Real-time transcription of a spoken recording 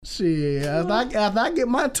Shit, after I get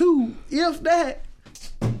my 2, if that.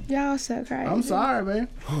 Y'all so crazy. I'm sorry, man.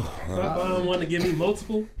 If I don't want to give me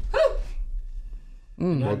multiple,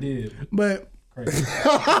 I did. But crazy.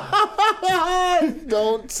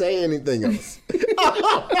 Don't say anything else. You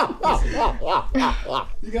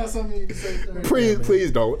got something you can say?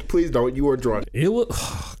 Please don't. Please don't. You are drunk. It was.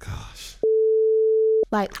 Oh gosh.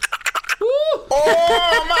 Like.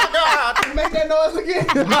 Oh my God! Make that noise again.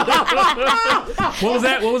 What was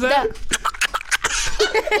that?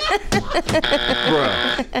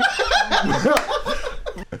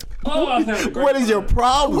 Bruh. What is your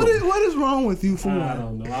problem? What is wrong with you, fool? I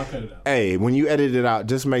don't know. I'll cut it out. Hey, when you edit it out,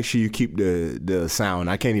 just make sure you keep the sound.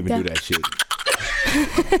 I can't even do that shit.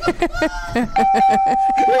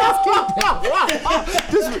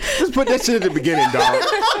 just put that shit at the beginning, dog.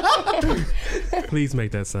 Please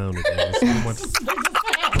make that sound again.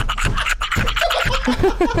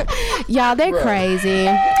 Y'all, they're crazy.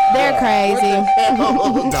 They're crazy.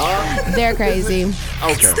 They're crazy.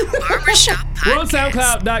 Okay. Barbershop We're on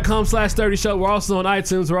Podcast. SoundCloud.com/30show. We're also on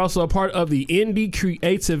iTunes. We're also a part of the Indie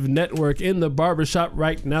Creative Network in the barbershop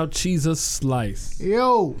right now. Cheesa Slice.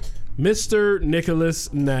 Yo. Mr.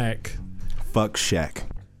 Nicholas Knack. Fuck Shaq.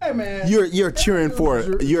 Hey, man. You're cheering for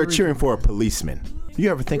a policeman. You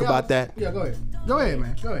ever think about that? Yeah, go ahead. Go ahead,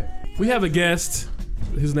 man. Go ahead. We have a guest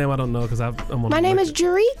whose name I don't know because I'm on. My name is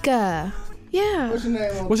Jerika. Yeah. What's your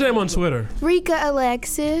name on What's your name on Twitter? Rika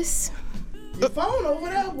Alexis. Your phone over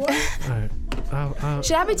there, boy. All right.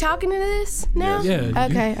 Should I be talking to this now? Yeah.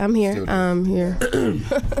 Okay, I'm here. I'm here.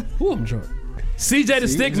 Ooh, I'm drunk. CJ the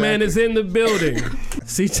Stickman is in the building.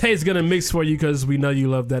 CJ's gonna mix for you because we know you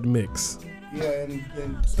love that mix. Yeah,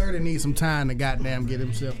 and Sturdy needs some time to goddamn get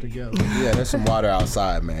himself together. Yeah, there's some water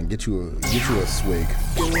outside, man. Get you a swig.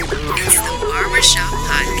 It's the Barbershop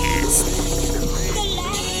Podcast.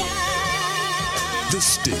 The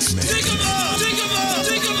Stickman.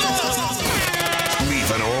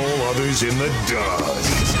 Leaving all others in the dust.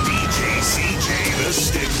 It's DJ CJ the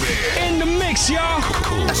Stickman. In the mix, y'all.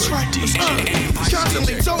 That's right, DJ.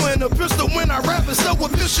 Constantly throwing a pistol when I rap and so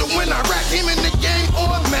official when I rap. Him in the game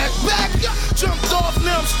on Mac back. Jumped off,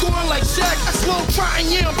 now I'm scoring like Shaq. I slow trying,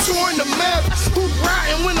 yeah, I'm touring the map. Hoop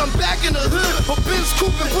riding when I'm back in the hood. But Ben's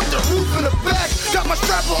cooping, put the roof in the back. Got my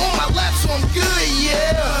strapper on my lap, so I'm good,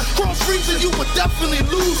 yeah. Cross freezer, you would definitely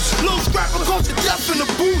lose. Low scrapper, cause you're deaf in the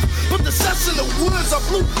booth. Put the sets in the woods. I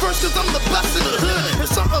blew first cause I'm the best in the hood.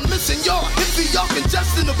 If something missing, y'all, if y'all can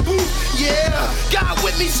just in the booth, yeah. God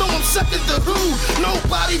with me, so I'm second to who?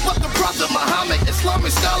 Nobody but the Prophet Muhammad.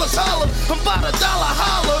 Islamic scholars holler. I'm about $1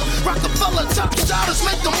 holler. Rockefeller top shotters,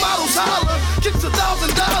 make the models holler. Kicks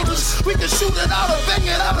 $1,000. We can shoot it out or bang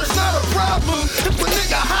it out, it's not a problem. If a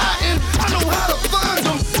nigga hiding, I know how to find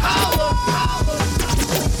him. Holler.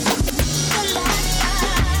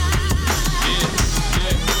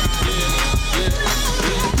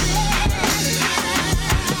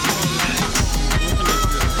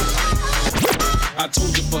 I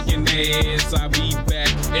told your fucking ass I'll be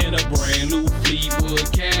back in a brand new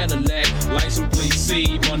Fleetwood Cadillac. License plate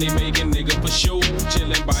C, money making nigga for sure.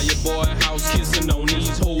 Chillin' by your boy house, kissing on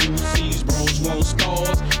these hoes. These bros want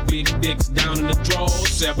stars, big dicks down in the drawers.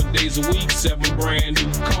 7 days a week, 7 brand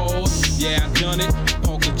new cars. Yeah, I done it.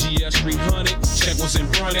 Park a GS 300. Check what's in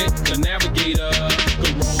front of it. The Navigator,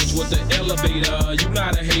 garage with the elevator. You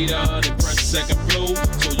not a hater. Then press second floor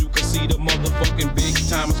so you can see the motherfucking big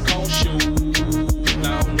timers call show.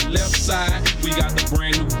 Now on the left side, we got the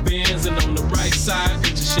brand new Benz, and on the right side,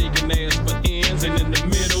 bitches shaking ass for ends, and in the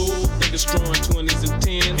middle, niggas throwing 20s and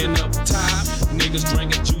 10s, and up top, niggas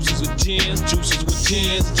drinking juices with gins, juices with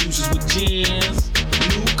gins, juices with gins.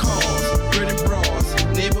 New cars, pretty bras,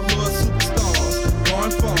 neighborhood superstars,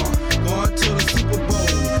 going far, going to the Super Bowl,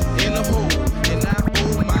 in the hole, and I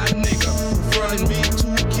owe my nigga, frontin' me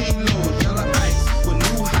 2 kilos, yellow ice, with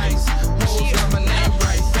new heights, hoes got my name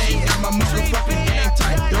right, bang, got my motherfucking gang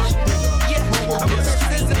type, dirt digger,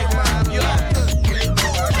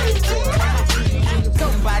 Go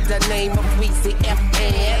by the name of Weezy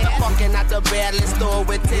F.N. Fucking out the barrel store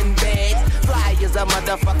with 10 bags. Fly is a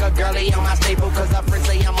motherfucker, girlie on my staple. Cause her friends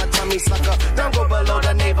say I'm a tummy sucker. Don't go below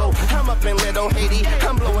the navel. I'm up in Little Haiti.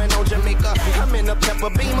 I'm blowing on Jamaica. I'm in a pepper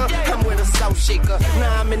beamer. I'm with a South Shaker.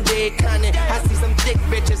 Now I'm in dead Connie. I see some thick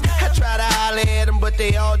bitches. I try to holler at them, but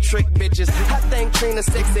they all trick bitches. I think Trina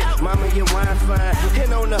sexy. Mama, your wine fine.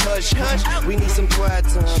 And on the hush, hush, we need some quiet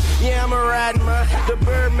time. Yeah, I'm a riding my the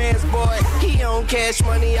Birdman's boy. He on cash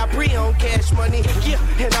money. I pre-own cash money. Yeah,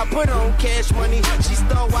 and I put on cash money. She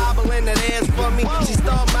start wobbling that ass for me. She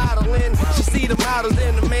start modeling. She see the models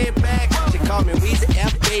in the man back. She call me Weezy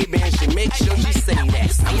F baby and she make sure she say that.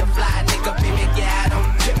 See a fly nigga, baby, yeah, I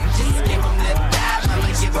don't trip.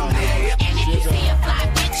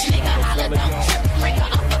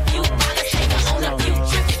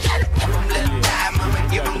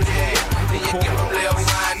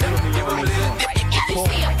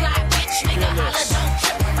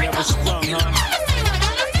 sprung, huh?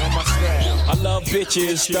 I love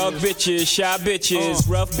bitches, thug bitches, shy bitches,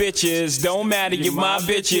 rough bitches. Don't matter, you're my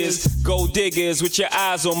bitches. Gold diggers with your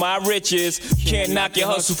eyes on my riches. Can't knock your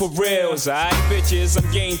hustle for reals, alright, bitches.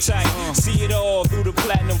 I'm game tight. See it all through the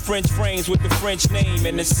platinum French frames with the French name.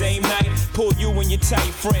 And the same night, pull you and your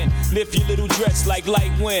tight friend. Lift your little dress like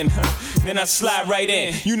light wind. Then I slide right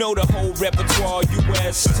in. You know the whole repertoire.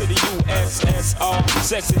 US to the USSR.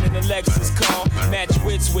 Sexing in the Lexus car. Match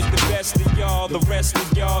wits with the best of y'all. The rest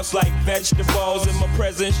of y'all's like vegetables in my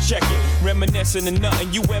presence. Check it. Reminiscing of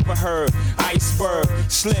nothing you ever heard. Iceberg.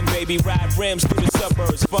 Slim baby. Ride rims through the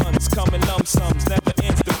suburbs. Funds coming lump sums. Never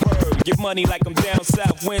ends the bird. Get money like I'm down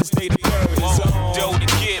south. Wednesday the 3rd. It's on. Dough to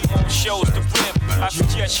get. More shows to flip. I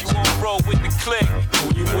suggest you won't roll with the click.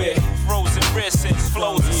 Who you with? Frozen wrists and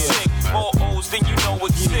flows are sick. More O's than you know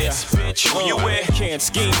exists, bitch. Who you with? Can't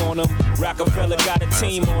scheme on them. Rockefeller got a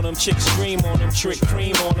team on them. Chicks dream on them. Trick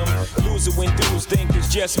cream on them. Loser when dudes think it's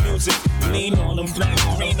just music. Lean on them. Black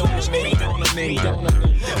green on them. Made on them.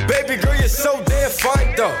 Baby girl, you're so damn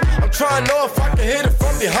fine though. I'm trying to know if I can hit it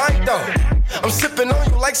from behind though. I'm sipping on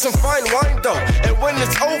you like some fine wine though. And when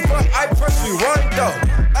it's over, I press rewind though.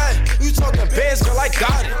 Ay, you talking bands, girl, I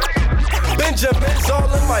got it. Benjamin's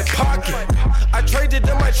all in my pocket. I traded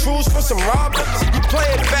in my trues for some robbers. You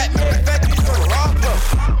playing Batman, you gonna rob them.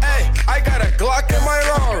 Ay, I got a Glock in my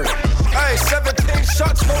Rari. Ay, 17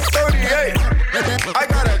 shots, no 38. I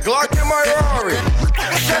got a Glock in my Rari.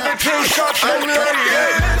 17 shots, no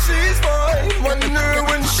 38. She's mine, wonder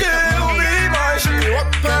when she'll be mine. She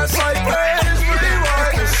walk past like praise,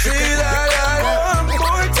 rewind. You see that I am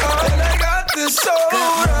more time. I got this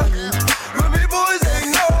soda. Ruby boys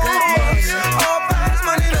ain't no us. All fast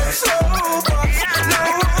money, they slow us. No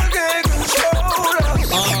one can control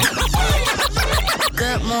us.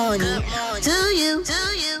 Good morning to you.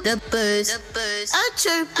 The birds are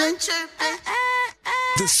chirping.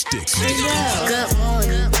 The stick. Good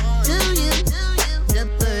morning to you. The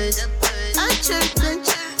birds are chirping.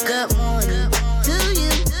 Good morning to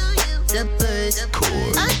you. The birds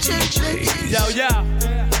are chirping. Yo,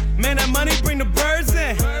 man, that money bring the birds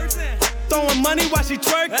in. Throwing money while she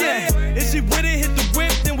twerking. If she with it, hit the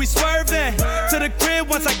whip, then we swerving. To the crib,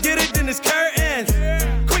 once I get it, then it's curtains.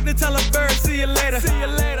 Quick to tell a bird, see you later.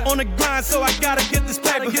 On the grind, so I gotta get this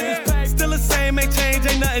paper. Still the same, ain't change,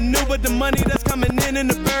 ain't nothing new, but the money that's coming in and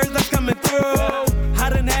the birds that's coming through. I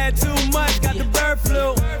done had too much, got the bird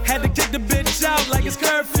flu. Had to kick the bitch out like it's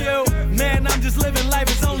curfew. Man, I'm just living life,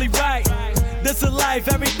 it's only right. This is life,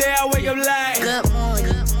 every day I wake up like. Good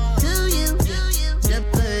morning to you. The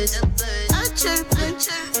birds are chirping.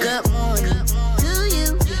 Good morning to you.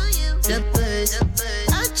 The birds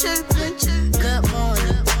are chirping. Good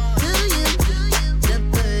morning to you. The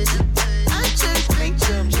birds are chirping.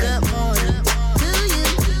 Good morning to you.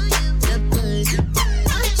 The birds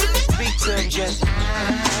are chirping. Speak to just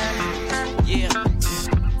yeah.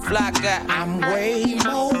 Fly guy. I'm way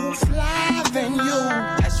more fly than you.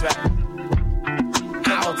 That's right.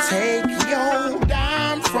 I'll take your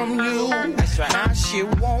dime from you. That's right. Now she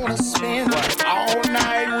wanna spend all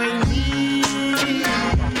night with me.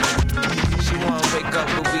 She wanna wake up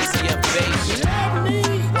Louisiana, baby. Let me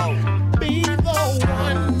be the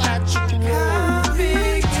one that you want.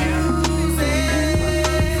 Big Tuesday.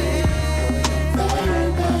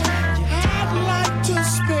 I'd like to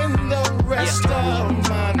spend the rest of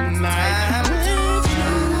my night with you.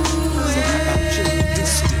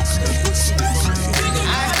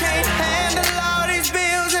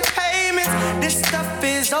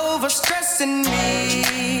 Is over stressing me.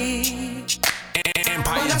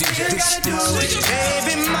 Empire DJ.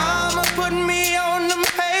 Baby mama put me on them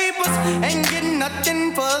papers and get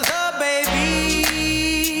nothing for the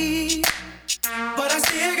baby. But I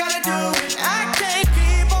still gotta do it. I can't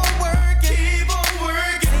keep on working.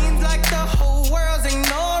 Seems like the whole world's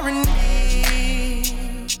ignoring me.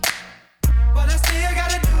 But I still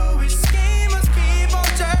gotta do it. Schemers keep on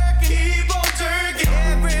jerking.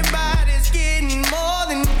 Everybody's getting more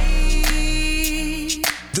than me.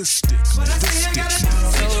 The sticks. But I still gotta do it.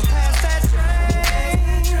 So pass that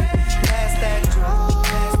train. Pass that draw.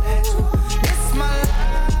 It's my life.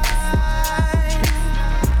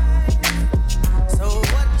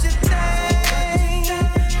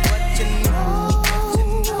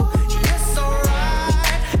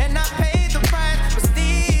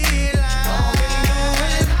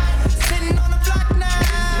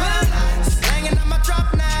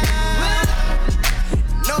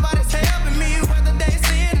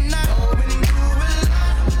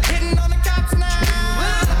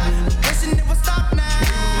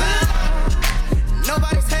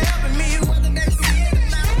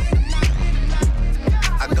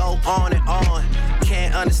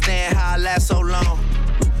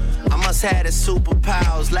 always had his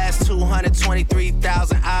superpowers. Last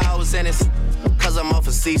 223,000 hours, and it's cause I'm off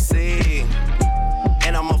of CC.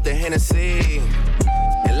 And I'm off the Hennessy.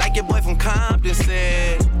 And like your boy from Compton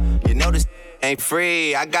said, you know this ain't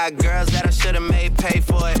free. I got girls that I should've made pay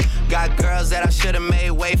for it. Got girls that I should've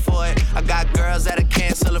made wait for it. I got girls that'll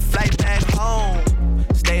cancel a flight back home.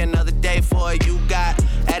 Stay another day for it. You got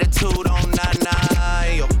attitude on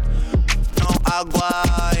 99, yo. On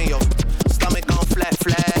agua, yo. Stomach on flat,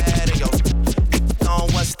 and yo. On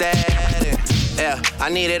what's that? And, yeah, I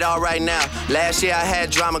need it all right now. Last year I had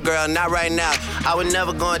drama, girl, not right now. I would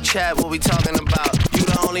never go and chat what we talking about. You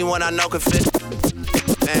the only one I know can fit.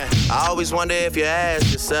 Man, I always wonder if you ask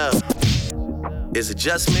yourself, is it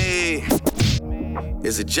just me?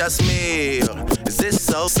 Is it just me? Or is this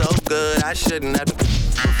so good I shouldn't have to be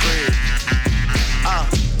free?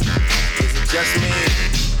 Is it just me?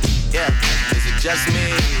 Yeah, is it just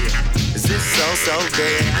me? Is this so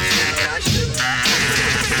good I shouldn't have to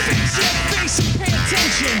be Face and pay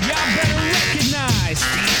attention, y'all better recognize.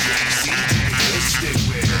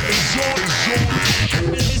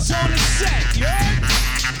 It's on the set, yeah?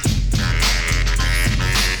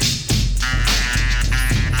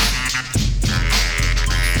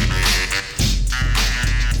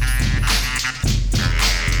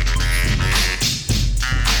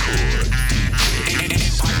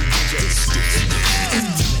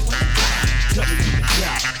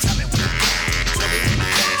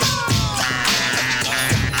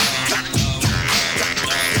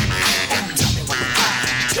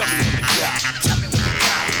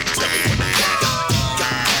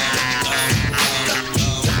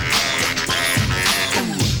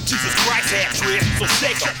 So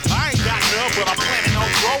shake 'em. I ain't got none, but I'm planning on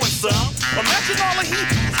growing some. Imagine all the heat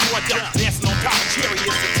going down, dancing on top of chariots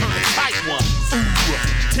and turning tight ones. Ooh,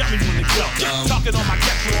 tell me when to go. Talking on my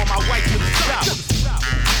capture on my way to the south.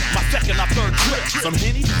 My second or third trip. Some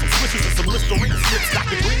Henny, some switches, and some Listerine strips.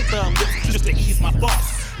 Dr. Green Thumb lips just to ease my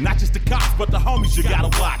thoughts. Not just the cops, but the homies you gotta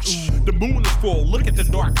watch. The moon is full, look at the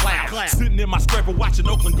dark cloud. Sitting in my scraper watching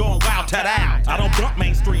Oakland going wild, ta-da. I don't bump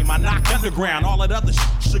mainstream, I knock underground. All that other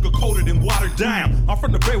sugar-coated and watered down. I'm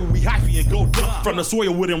from the Bay where we hyphy and go dumb. From the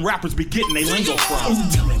soil where them rappers be getting they lingo from.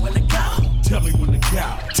 Tell me when to go. Tell me when to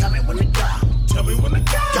go. Tell me when to go. Tell me when to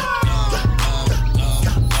go.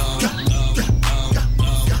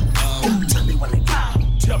 Tell me when to go.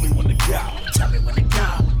 Tell me when to go. Tell me when to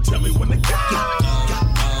go. Tell me when to go.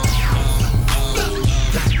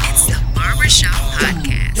 Barbershop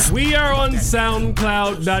Podcast. We are on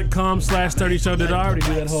SoundCloud.com/30show. Did I already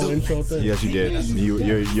do that whole intro thing? Yes, you did.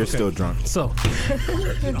 You're still drunk. So.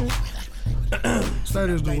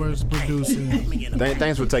 30 is the worst producer.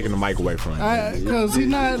 Thanks for taking the mic away from him. Cause he's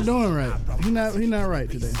not doing right. He not right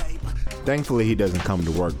today. Thankfully, he doesn't come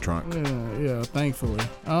to work drunk. Yeah. Thankfully.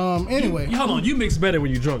 Anyway. Hold on. You mix better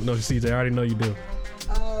when you're drunk, no, CJ. I already know you do.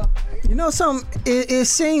 You know something? It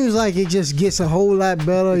seems like it just gets a whole lot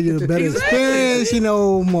better. You get a better experience. You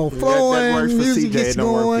know, more flowing. That works for music CJ. gets It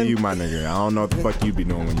don't going. work for you, my nigga. I don't know what the fuck you be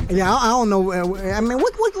doing when you. Yeah, I don't know. I mean,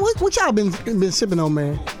 what y'all been sipping on,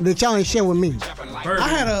 man? That y'all ain't sharing with me. I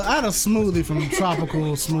had a smoothie from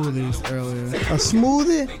Tropical Smoothies earlier. A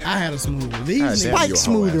smoothie? I had a smoothie. These niggas, spike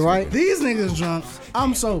smoothie, right? These niggas drunk.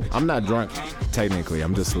 I'm sober. I'm not drunk, technically.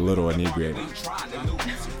 I'm just a little inebriated.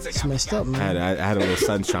 It's messed up, man. I had a little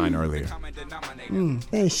sunshine earlier.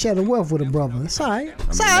 Hey, share the wealth with a brother. It's all right.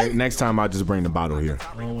 Next time, I'll just bring the bottle here.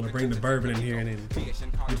 I don't want to bring the bourbon in here and then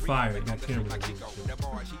get fired. Got cameras.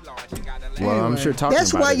 Well, I'm sure talking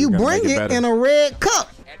That's about why it you is gonna bring make it in a red cup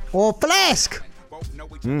or flask.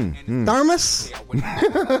 Thermos.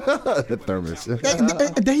 The thermos.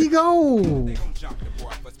 There you go.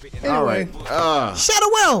 All right. Share the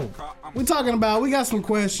wealth. We talking about. We got some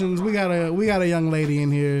questions. We got a young lady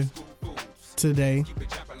in here today.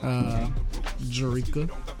 Jerika.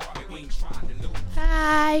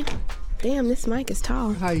 Hi. Damn, this mic is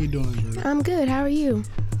tall. How you doing, Jerika? I'm good. How are you?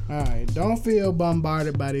 All right. Don't feel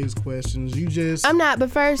bombarded by these questions. You just. I'm not,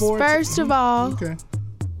 but first of all, okay.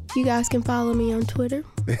 You guys can follow me on Twitter.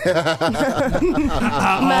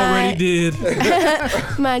 I already did.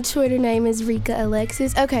 My Twitter name is Rika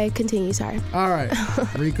Alexis. Okay, continue. Sorry. All right,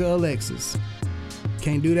 Rika Alexis.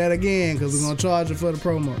 Can't do that again because we're gonna charge you for the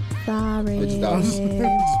promo. Sorry.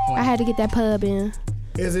 I had to get that pub in.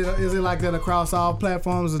 Is it like that across all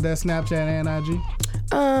platforms? Is that Snapchat and IG?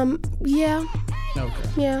 Yeah. Okay.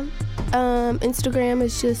 Yeah. Instagram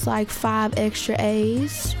is just like 5 extra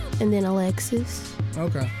A's and then Alexis.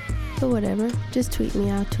 Okay. But whatever. Just tweet me.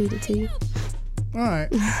 I'll tweet it to you. All right.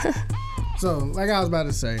 So, like I was about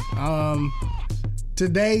to say,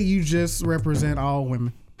 today you just represent all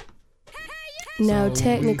women. No,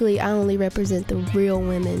 technically, I only represent the real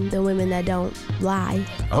women, the women that don't lie.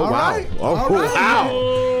 Oh, All wow. right. Oh, All right. wow.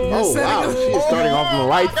 Let's Oh, set wow. it- She's starting off on the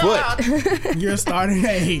right foot. You're starting.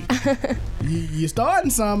 Hey, you're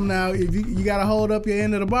starting something now. If you got to hold up your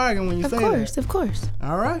end of the bargain when you Of say course, that. of course.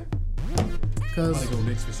 All right. Because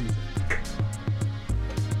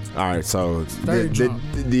All right, so Very drunk.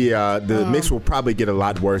 the mix will probably get a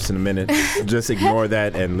lot worse in a minute. Just ignore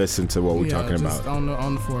that and listen to what we're talking just about.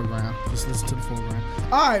 on the foreground. Just listen to the foreground.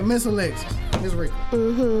 All right, Miss Alexis, Miss Rika.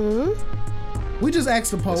 Mm-hmm. We just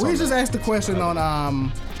asked the poll. We just asked the question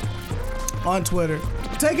on Twitter.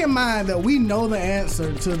 Take in mind that we know the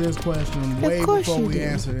answer to this question way course before you we do.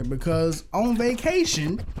 answered it, because on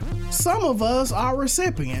vacation, some of us are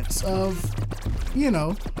recipients of,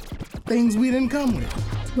 things we didn't come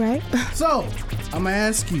with. Right. So, I'm gonna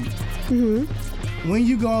ask you, when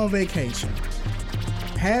you go on vacation,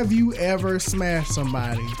 have you ever smashed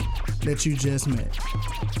somebody that you just met?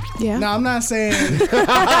 Yeah. Now, I'm not saying Try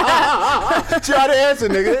to answer,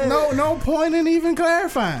 nigga. no point in even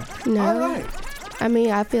clarifying. No. All right. I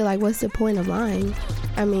mean, I feel like, what's the point of lying?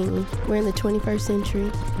 I mean, we're in the 21st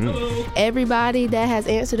century. Everybody that has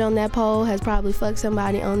answered on that poll has probably fucked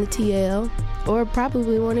somebody on the TL, or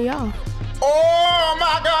probably one of y'all. Oh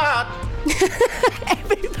my God!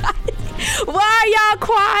 Everybody. Why are y'all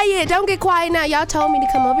quiet? Don't get quiet now. Y'all told me to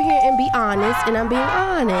come over here and be honest, and I'm being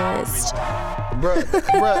honest.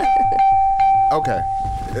 Bruh. Okay.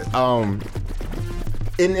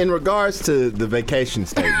 In regards to the vacation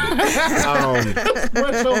statement,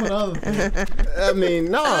 I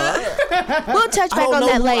mean, no. We'll touch back on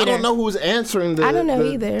that later. I don't know who's answering the, I don't know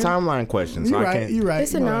the either. timeline question. So You're I right. can't. You're right.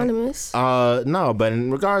 It's anonymous. No, but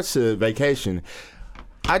in regards to vacation,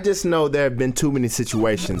 I just know there have been too many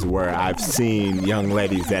situations where I've seen young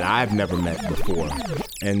ladies that I've never met before,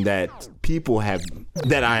 and that people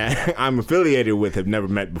that I'm affiliated with have never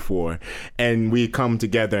met before, and we come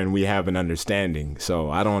together and we have an understanding. So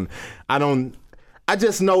I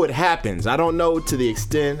just know it happens. I don't know to the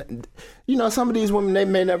extent. Some of these women, they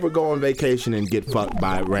may never go on vacation and get fucked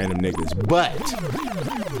by random niggas, but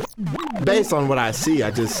based on what I see,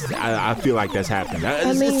 I feel like that's happened.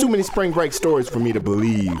 It's too many spring break stories for me to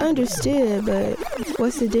believe. Understood, but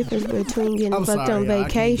what's the difference between getting I'm fucked sorry, on y'all.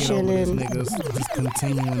 vacation I can't and get over this nigga's just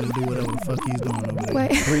continuing to do whatever the fuck he's doing over there.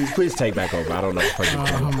 Wait. Please take back over. I don't know what the fuck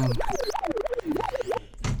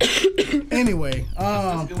you're doing. Anyway,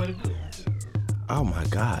 Oh my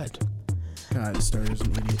God. God, Stur's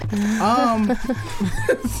an idiot.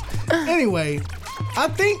 Anyway, I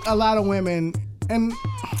think a lot of women, and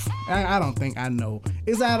I don't think, I know,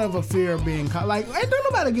 it's out of a fear of being caught. Like, ain't don't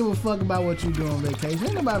nobody give a fuck about what you do on vacation.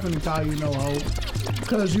 Ain't nobody finna call you no hoe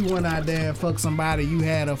because you went out there and fucked somebody you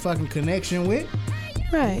had a fucking connection with.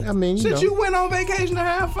 Right. I mean, You went on vacation to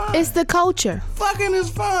have fun. It's the culture. Fucking is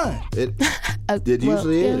fun. It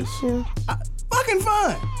usually is. Yeah. Fucking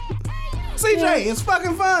fun. CJ, it's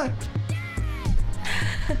fucking fun.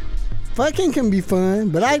 Fucking can be fun,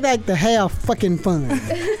 but I like to have fucking fun.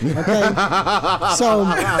 Okay? So,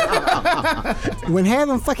 when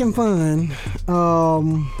having fucking fun,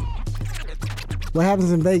 what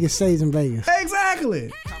happens in Vegas stays in Vegas.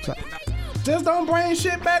 Exactly. Just don't bring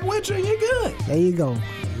shit back with you and you're good. There you go.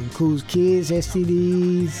 Includes kids,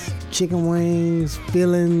 STDs, chicken wings,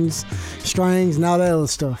 fillings, strings, and all that other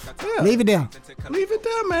stuff. Yeah. Leave it there. Leave it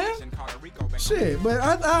there, man. Shit, but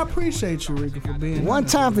I appreciate you, Rika, for being One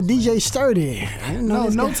time for DJ Sturdy. I didn't know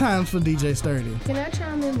this No guy. times for DJ Sturdy. Can I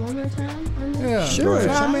chime in one more time on this? Yeah, Sure.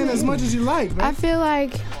 Chime in as much as you like, man. I feel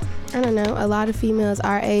like, I don't know, a lot of females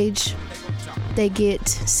our age, they get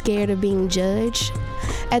scared of being judged.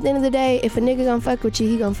 At the end of the day, if a nigga gonna fuck with you,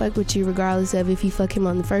 he gonna fuck with you regardless of if you fuck him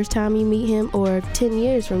on the first time you meet him or 10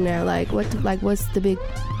 years from now. What's the big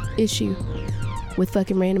issue with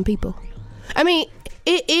fucking random people? I mean,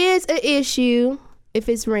 it is an issue if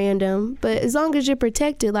it's random, but as long as you're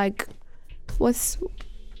protected, what's...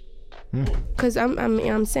 Cause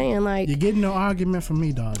I'm saying You're getting no argument from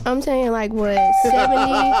me, dog. I'm saying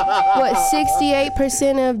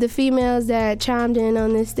 68% of the females that chimed in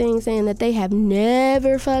on this thing saying that they have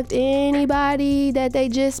never fucked anybody that they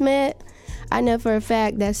just met. I know for a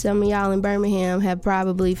fact that some of y'all in Birmingham have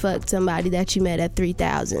probably fucked somebody that you met at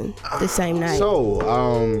 3000 the same night. So,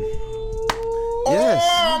 yes.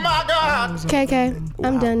 Oh my God. KK,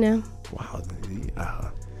 I'm done now. Wow.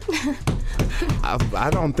 I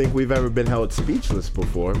don't think we've ever been held speechless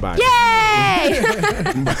before by Yay!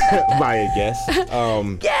 by a guest.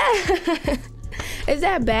 Yeah. Is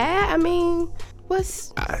that bad? I mean,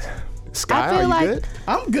 what's... Sky, I feel are you like good?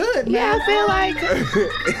 I'm good, man. Yeah, I feel like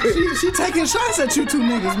she taking shots at you two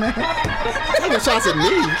niggas, man. Taking shots at me?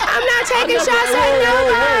 I'm not taking shots at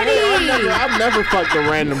nobody. I've never fucked a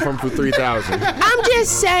random from for 3,000. I'm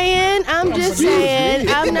just saying. I'm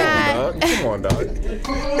not. Come on, dog.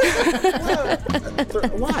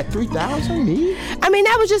 Why 3,000? Me? I mean,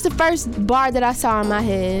 that was just the first bar that I saw in my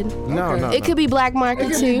head. No. It could be Black Market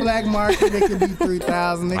It could too. be Black Market. It could be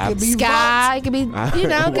 3,000. It could be Sky. It could be, it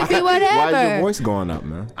could be whatever. Why is your voice going up,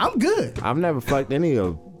 man? I'm good. I've never fucked any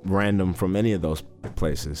of random from any of those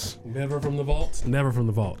places. Never from the vault. Never from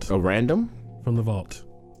the vault. A random? From the vault.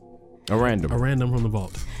 A random. A random from the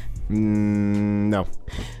vault. No.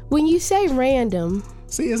 When you say random,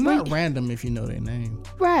 see, it's not random if you know their name,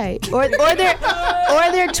 right? Or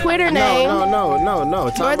their Twitter name. No.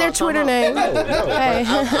 Or their Twitter name. No. Hey. I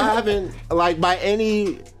haven't, like, by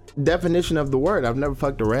any definition of the word, I've never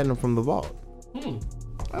fucked a random from the vault.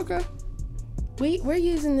 Okay. We're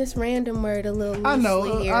using this random word a little loosely I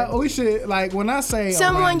know. here. We should, like, when I say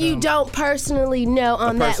Someone random, you don't personally know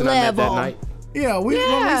on that person I met level. that night. Yeah, when we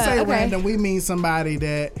say okay. random, we mean somebody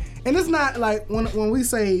that, and it's not like when we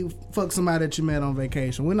say fuck somebody that you met on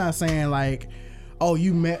vacation, we're not saying like, oh,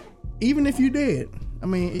 you met, even if you did. I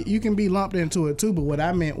mean, you can be lumped into it too, but what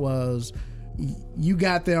I meant was you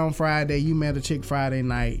got there on Friday, you met a chick Friday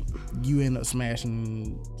night, you end up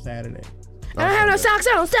smashing Saturday. I don't have no socks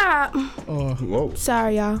on, stop. Whoa.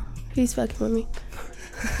 Sorry, y'all. He's fucking with me.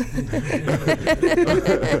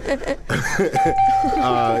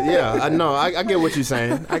 I know. I get what you're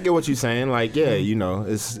saying. Like, yeah, you know,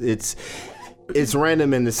 it's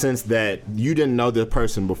random in the sense that you didn't know the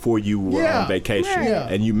person before you were on vacation,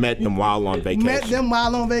 and you met them while on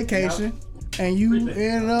vacation. And you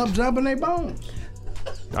ended up jumping their bones.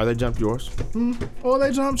 Or they jumped yours. Or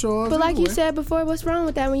they jumped yours. But like you said before, what's wrong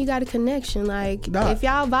with that when you got a connection? Like, Nah. if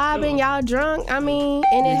y'all vibing, y'all drunk, I mean,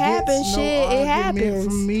 and it happens, it happens.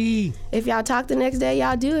 From me. If y'all talk the next day,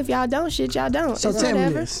 y'all do. If y'all don't, shit, y'all don't. So It's tell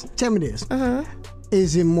whatever. me this. Uh-huh.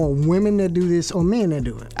 Is it more women that do this or men that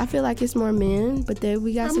do it? I feel like it's more men, but then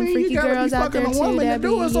we got some mean, freaky you gotta be girls out there fucking a too woman that to be,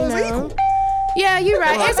 do it, so it's equal. Yeah, you're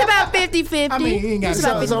right. It's about 50-50. I mean, you ain't got It's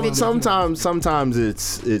about 50-50. Sometimes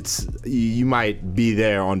it's you might be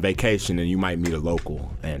there on vacation and you might meet a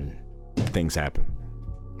local and things happen.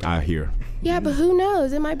 I hear. Yeah, but who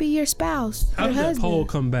knows? It might be your spouse, How your did that husband. poll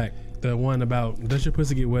come back? The one about does your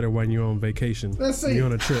pussy get wetter when you're on vacation? Let's see. You're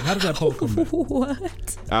on a trip. How does that poll come back? What?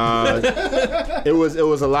 It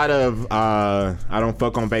was a lot of I don't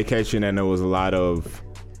fuck on vacation, and there was a lot of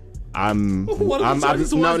One of the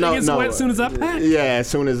choices was it gets wet as soon as I pack. Yeah, as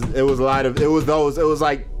soon as it was a lot of it was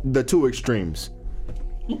like the two extremes.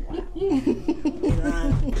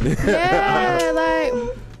 Yeah, like,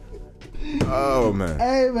 Oh man.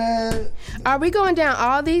 Hey man, are we going down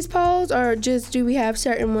all these polls, or just do we have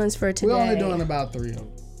certain ones for today? we're only doing about 3 of them.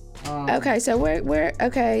 Okay, so we're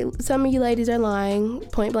okay. Some of you ladies are lying.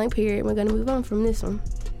 Point blank. Period. We're gonna move on from this one.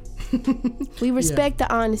 We respect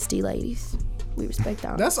the honesty, ladies. We respect the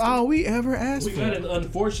honesty. That's all we ever asked We for. got an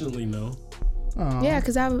unfortunately no. Yeah,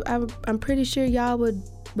 because I'm pretty sure y'all would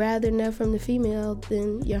rather know from the female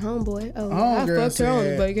than your homeboy. Oh, I Homegirl fucked her on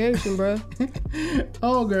said- vacation, bro.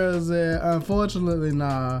 Oh, girl said, unfortunately,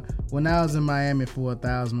 nah. When I was in Miami for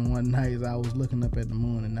 1,001 nights, I was looking up at the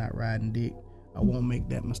moon and not riding dick. I won't make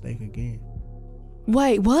that mistake again.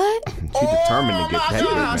 Wait, what? She determined to get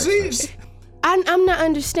that. I'm not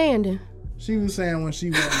understanding. She was saying when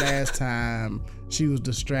she went last time, she was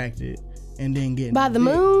distracted and then getting By the dick.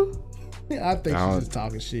 moon? I think she's just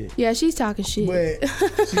talking shit. Yeah, she's talking shit. But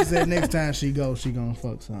she said next time she goes, she gonna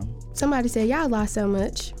fuck something. Somebody said y'all lie so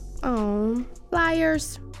much. Oh,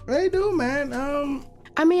 liars. They do, man.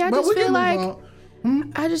 I mean, I but just we feel can like move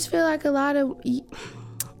on. I just feel like a lot of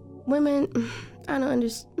women. I don't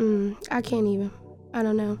understand. I can't even. I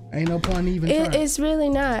don't know. Ain't no point even trying. It's really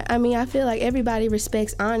not. I mean, I feel like everybody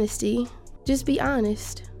respects honesty. Just be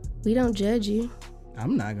honest. We don't judge you.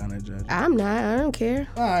 I'm not gonna judge. I'm not. I don't care.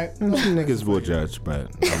 All right. Some niggas will judge, but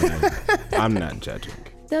I'm not judging.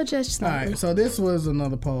 They'll judge All slightly. right, so this was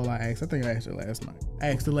another poll I asked. I think I asked it last night.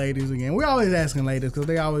 Asked the ladies again. We always asking ladies because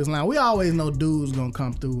they always lie. We always know dudes gonna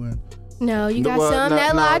come through and. No, you got Well, some no,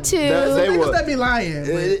 that no, lie too. Niggas that be lying.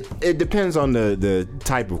 It depends on the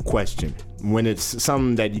type of question. When it's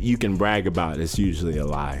something that you can brag about, it's usually a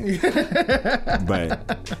lie.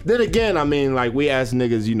 But then again, I mean, like we asked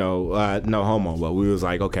niggas, you know, no homo, but we was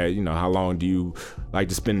like, okay, you know, how long do you like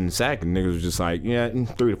to spend in the sack? And niggas was just like, yeah, 3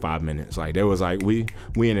 to 5 minutes. Like they was like, we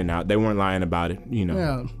in and out. They weren't lying about it, you know.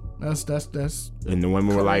 Yeah, that's. And the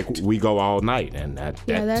women were like, we go all night, and that's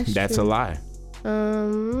true. a lie.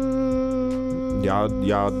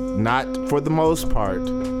 Y'all not for the most part.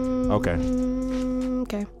 Okay.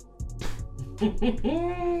 Okay.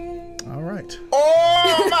 All right.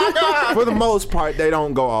 Oh my God! For the most part, they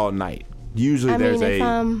don't go all night. Usually, there's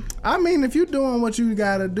I mean, if you're doing what you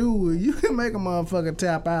gotta do, you can make a motherfucker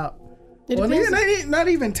tap out. It Well, depends. they not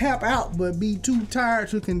even tap out, but be too tired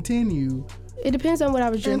to continue. It depends on what I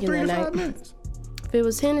was In drinking 3 to that 5 night. minutes. If it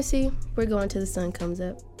was Hennessy, we're going till the sun comes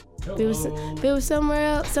up. If it was somewhere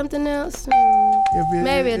else, something else,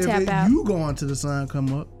 maybe a tap out. You going till the sun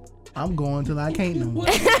come up. I'm going till I can't no more.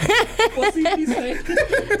 What's he saying?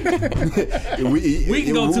 We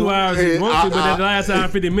can go 2 hours if you want to, but the last hour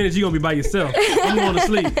and 50 minutes, you're going to be by yourself. I'm going to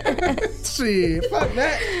sleep. Shit, fuck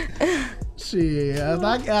that. Shit,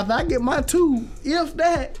 after I get my 2, if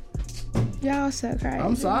that. Y'all so crazy.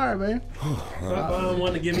 I'm sorry, man. If I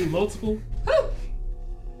want to give me multiple,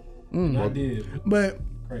 I did. But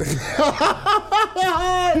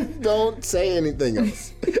don't say anything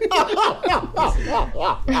else. You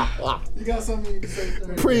got something you can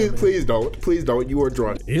say? Please don't. You are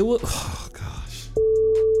drunk. It was. Oh gosh.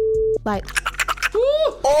 Like.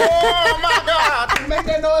 Oh my God! Make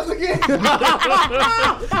that noise again.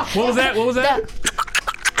 What was that?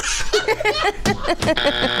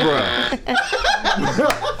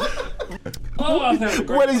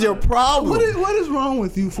 What is your problem? What is wrong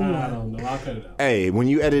with you for I don't know. I'll cut it out. Hey, when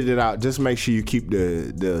you edit it out, just make sure you keep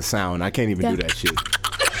the sound. I can't even do that shit.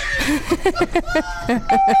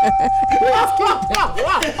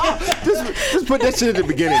 just put that shit at the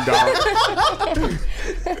beginning,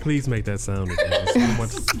 dog. Please make that sound again.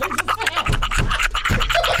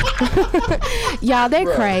 Y'all, they're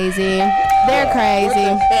crazy. They're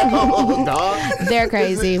crazy. They're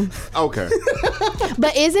crazy. Okay.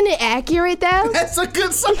 But isn't it accurate though? That's a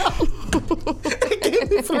good song.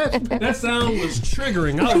 That sound was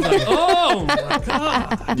triggering. I was like, oh my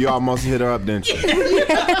God. You almost hit her up, didn't you?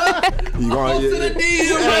 You going to the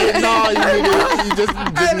deal, no, you just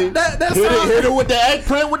hit her with the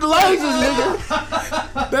eggplant with the lasers,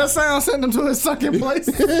 nigga. That sound sent him to his sucking place.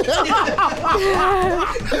 You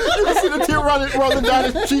see the tear rolling down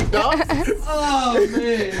his cheek, dog. Oh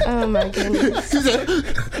man. Oh my goodness. He said,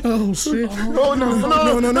 oh shit. Oh no.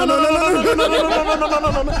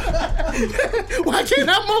 Why can't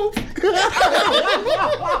I move?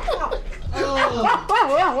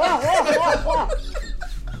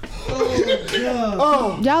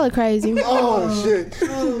 Y'all are crazy. Oh shit.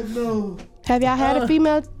 Oh no. Have y'all had a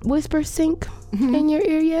female whisper sink in your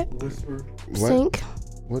ear yet? Whisper. Sink.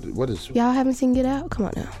 What is? Y'all haven't seen Get Out? Come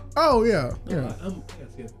on now. Oh yeah.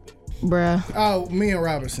 Bruh. Oh, me and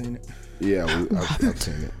Robert seen it. Yeah, I've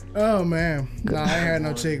seen it. Oh man, no, I ain't had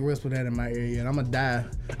no chick whisper that in my ear yet. I'ma die.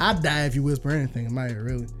 I'd die if you whisper anything in my ear,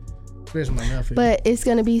 really. Especially my nephew. But it's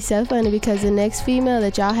gonna be so funny because the next female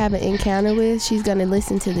that y'all have an encounter with, she's gonna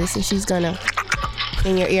listen to this and she's gonna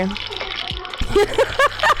in your ear.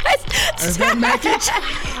 Is that Mackage?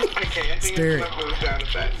 Stare it.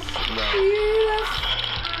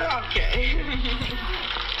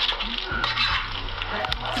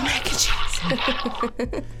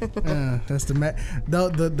 That's the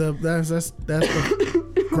that's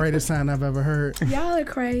the greatest sign I've ever heard. Y'all are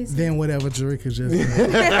crazy. Then whatever Jerika just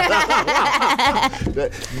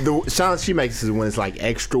The sound she makes is when it's like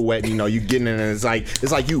extra wet. You know, you getting in and it's like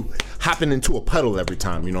you hopping into a puddle every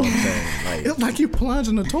time. You know what I'm saying? Like, it's like you plunge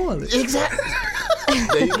in the toilet. Exactly.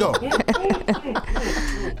 There you go. Anyway,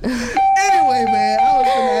 man, I was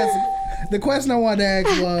gonna ask. The question I wanted to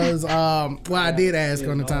ask was, I did ask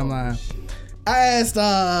on the timeline. I asked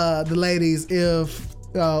the ladies if,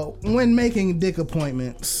 when making dick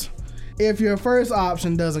appointments, if your first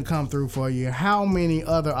option doesn't come through for you, how many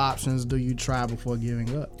other options do you try before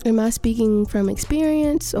giving up? Am I speaking from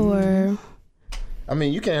experience or? I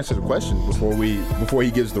mean, you can answer the question before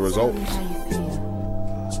he gives the results.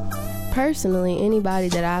 Personally, anybody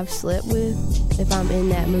that I've slept with, if I'm in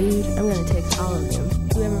that mood, I'm gonna text all of them.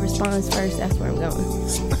 Whoever responds first, that's where I'm going.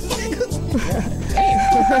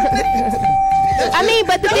 I mean,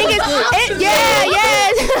 but the thing is,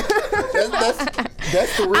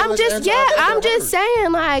 That's the realest I'm just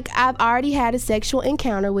saying, like, I've already had a sexual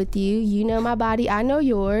encounter with you. You know my body, I know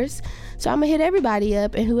yours. So I'm gonna hit everybody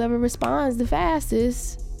up, and whoever responds the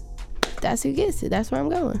fastest, that's who gets it. That's where I'm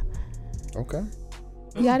going. Okay.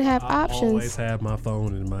 You gotta have I options. always have my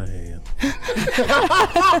phone in my hand.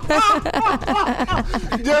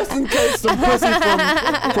 Just in case some pussy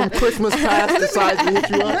from Christmas past decides to hit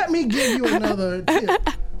you up. Let me give you another tip.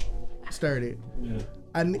 Sturdy.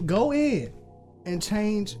 Yeah. Go in and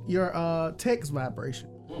change your text vibration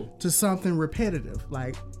to something repetitive.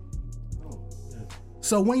 Like,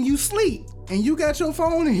 so when you sleep, and you got your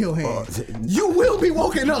phone in your hand, you will be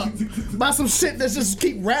woken up by some shit that just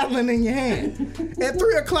keep rattling in your hand. At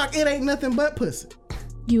 3 o'clock, it ain't nothing but pussy.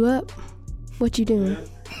 You up? What you doing?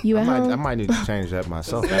 You at home? I might need to change that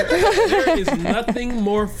myself. There is nothing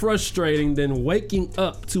more frustrating than waking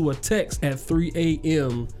up to a text at 3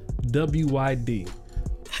 a.m. WYD.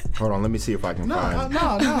 Hold on, let me see if I can find. No.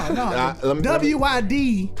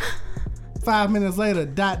 WYD. 5 minutes later. ...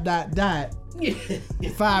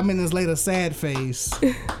 5 minutes later. Sad face.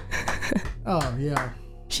 Oh yeah.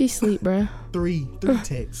 She sleep, bruh. Three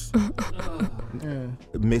texts. Yeah.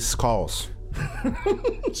 Missed calls.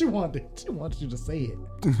 She wanted you to say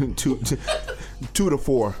it. 2 to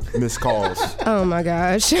 4 missed calls. Oh my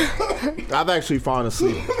gosh. I've actually fallen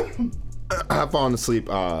asleep. I've fallen asleep.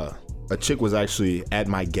 A chick was actually at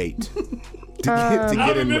my gate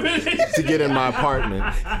to get in my apartment,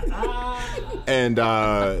 and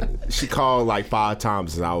she called like 5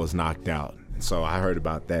 times as I was knocked out. So I heard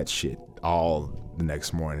about that shit all the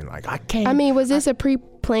next morning. Like I can't. I mean, was this a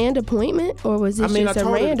pre-planned appointment or was this just a random? I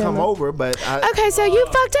told her to come over, but okay, so you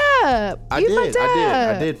fucked up. I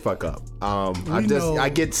did fuck up.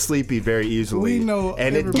 I get sleepy very easily. We know,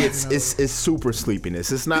 and it's super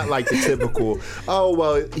sleepiness. It's not like the typical. Oh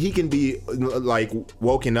well, he can be like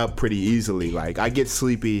woken up pretty easily. Like I get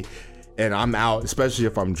sleepy, and I'm out. Especially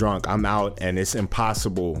if I'm drunk, I'm out, and it's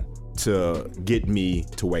impossible to get me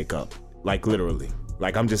to wake up. Like literally.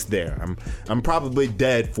 Like I'm just there. I'm probably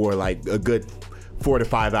dead for like a good 4 to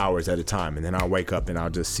 5 hours at a time, and then I'll wake up and I'll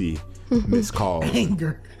just see missed calls.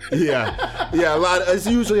 Anger. Yeah. It's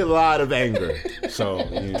usually a lot of anger. So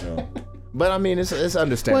but I mean it's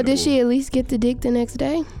understandable. Well, did she at least get the dick the next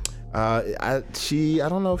day? I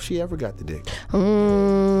don't know if she ever got the dick. I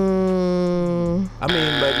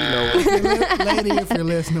mean, but lady, if you're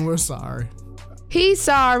listening, we're sorry. He's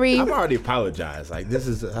sorry. I've already apologized. Like this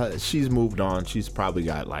is she's moved on. She's probably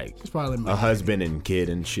got like a husband and kid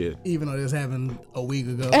and shit. Even though this happened a week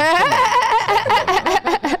ago.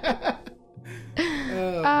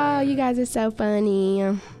 Oh, you guys are so funny.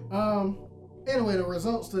 Anyway, the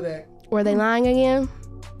results to that. Were they lying again?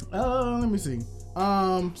 Let me see.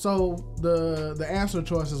 So the answer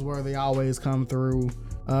choices were they always come through.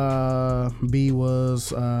 B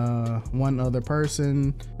was one other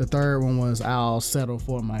person. The third one was I'll settle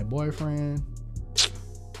for my boyfriend.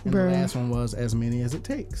 And the last one was as many as it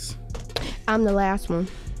takes. I'm the last one.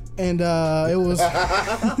 And it was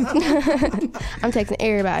I'm texting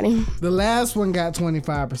everybody. The last one got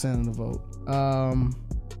 25% of the vote.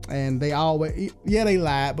 And they always they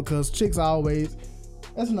lied because chicks always.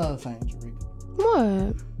 That's another thing, Jareka.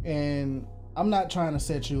 What? And I'm not trying to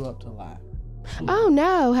set you up to lie. Oh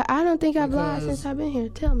no, I don't think I've lied since I've been here.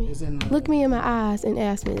 Tell me. Look me in my eyes and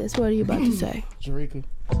ask me this. What are you about to say? Jareka.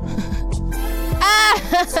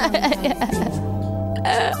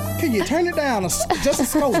 Can you turn it down just a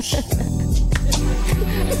skosh?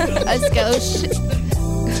 A skosh.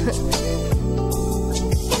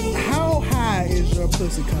 How high is your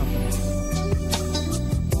pussy confidence?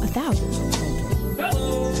 1,000.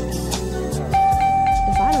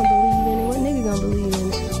 If I don't believe in it, what nigga gonna believe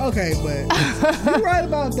in it? Okay, but you're right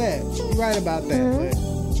about that.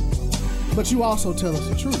 Mm-hmm. But you also tell us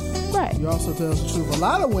the truth. Right. You also tell us the truth. A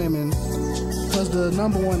lot of women, because the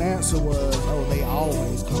number one answer was, they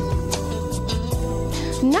always come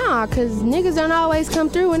through. Nah, because niggas don't always come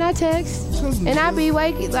through when I text. And I be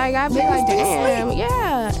waking, like, damn,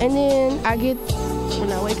 yeah. And then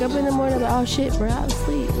when I wake up in the morning, I'm like, oh shit, bro, I was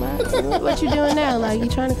asleep. What you doing now? Like, you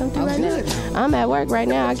trying to come through right now? I'm at work right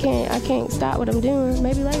now. I can't stop what I'm doing.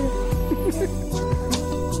 Maybe later.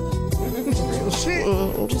 Real shit.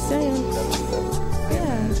 I'm just saying.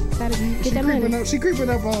 Yeah, gotta get that money. She creeping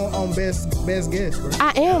up on best guest, bro.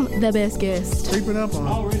 I am the best guest. Creeping up on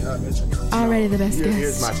already the best guest.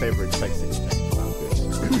 Here's my favorite text exchange about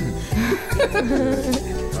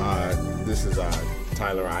this. This is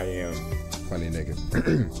Tyler I Am. Funny nigga.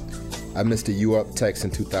 I missed a you up text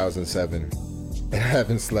in 2007 and I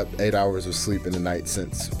haven't slept 8 hours of sleep in the night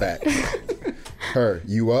since. Fact. Her,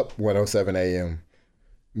 you up? 1:07 a.m.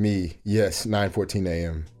 Me, yes, 9:14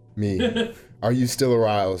 a.m. Me, are you still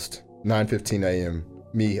aroused? 9:15 a.m.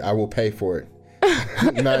 Me, I will pay for it.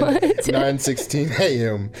 9:16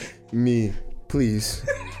 a.m. Me, please.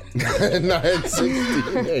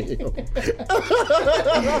 9:16 a.m.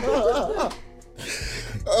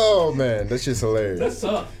 Oh man, that's just hilarious. That's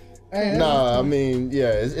tough. Nah, I mean,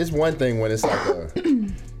 yeah, it's one thing when it's like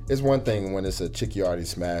it's one thing when it's a chick you already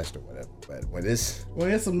smashed or whatever. But when it's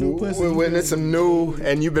some new pussy, when it's some new,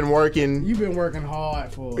 and you've been working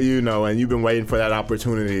hard for, and you've been waiting for that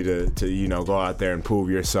opportunity to go out there and prove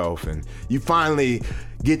yourself, and you finally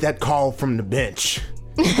get that call from the bench.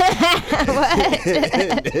 and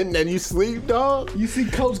then you sleep, dog. You see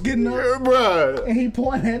Coach getting up, bruh, and he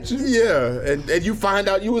point at you. Yeah, and you find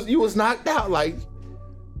out you was knocked out. Like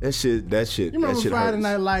that shit. You remember that shit Friday hurts.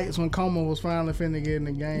 Night Lights when Como was finally finna get in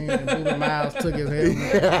the game and Booby Miles took his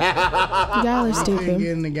helmet. Y'all are He stupid. didn't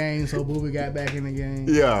get in the game, so Booby got back in the game.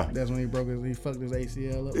 Yeah. That's when he fucked his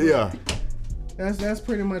ACL up. Yeah. That's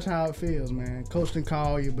pretty much how it feels, man. Coach can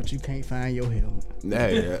call you, but you can't find your helmet.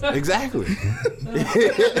 Yeah, exactly.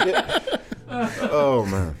 Oh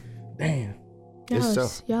man. Damn. It's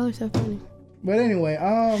tough. Y'all are so funny. But anyway,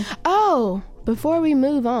 Oh, before we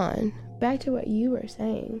move on, back to what you were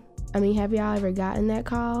saying. I mean, have y'all ever gotten that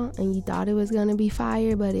call and you thought it was gonna be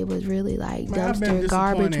fire, but it was really like Man, I've been dumpster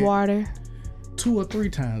garbage disappointed water? 2 or 3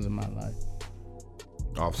 times in my life.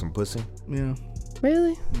 Off some pussy. Yeah.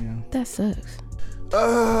 Really? Yeah. That sucks.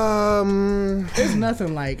 It's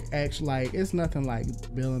nothing like it's nothing like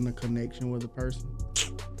building a connection with a person,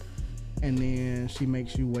 and then she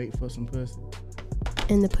makes you wait for some pussy.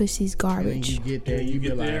 And the pussy's And then garbage. you get there, you be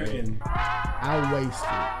like, I wasted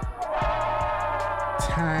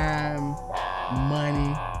time,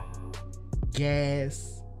 money,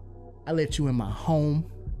 gas. I let you in my home.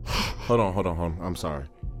 Hold on. I'm sorry.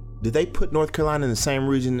 Did they put North Carolina in the same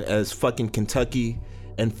region as fucking Kentucky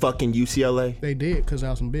and fucking UCLA? They did, because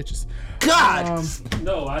I was some bitches. God!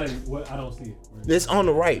 No, I didn't. I don't see it. It's on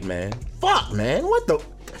the right, man. Fuck, man. What the?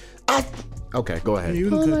 Okay, go ahead. You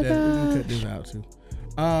can cut that. We can cut this out too.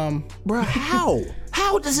 Bro, how?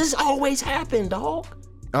 How does this always happen, dog?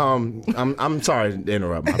 I'm sorry to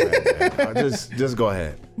interrupt. My bad, man. Just go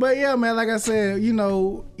ahead. But yeah, man, like I said,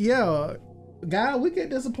 guy, we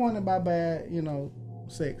get disappointed by bad,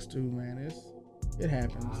 sex too, man. It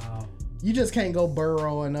happens. Wow. You just can't go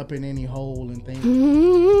burrowing up in any hole and think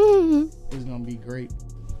it's gonna be great.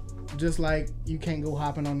 Just like you can't go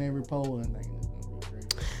hopping on every pole and think it's gonna be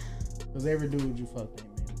great. Because every dude you fuck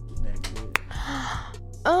ain't that good.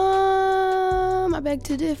 I beg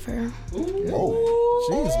to differ. Oh,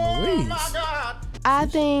 jeez Louise. I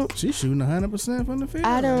think she's shooting 100% from the field.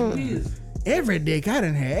 I don't. Every dick I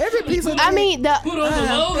done had, every piece of dick. I mean, Put on the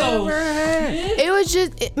logo. It was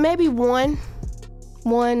just maybe one. I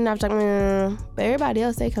was like, but everybody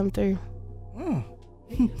else, they come through.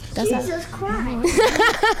 That's Jesus Christ.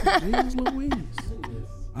 Jesus Louise.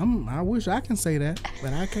 I wish I can say that,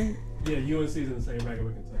 but I can't. Yeah, UNC's in the same bracket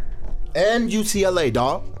with Kentucky. And UCLA,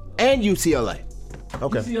 dog. And UCLA.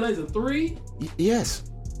 Okay. UCLA's a 3? Yes.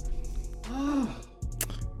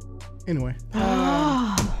 Anyway.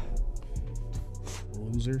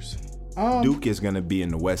 Losers. Duke is gonna be in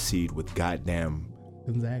the West seed with goddamn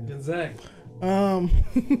Gonzaga.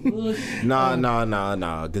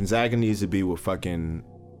 Nah. Gonzaga needs to be with fucking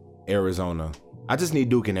Arizona. I just need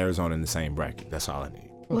Duke and Arizona in the same bracket. That's all I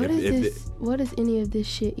need. What does any of this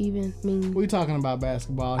shit even mean? We talking about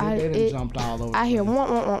basketball. They done jumped all over. I hear. It's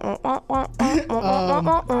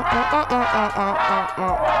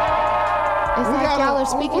like y'all are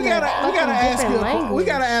speaking we gotta language.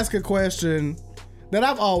 ask a question that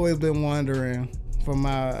I've always been wondering from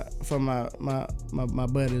my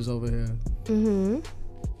buddies over here. Mm-hmm.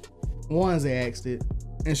 One's asked it,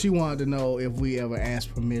 and she wanted to know if we ever ask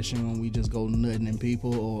permission when we just go nutting in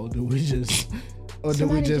people, or do we just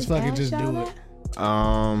fucking just do it?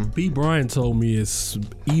 B. Brian told me it's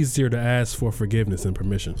easier to ask for forgiveness and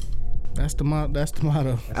permission. That's the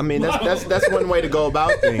motto. I mean, that's one way to go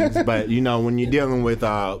about things. But when you're dealing with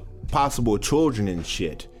possible children and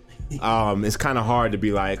shit, it's kind of hard to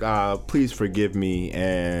be like, please forgive me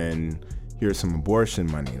and here's some abortion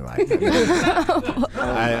money. Like, but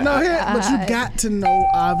you got to know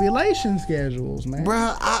ovulation schedules, man.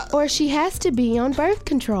 Bruh, or she has to be on birth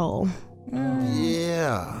control.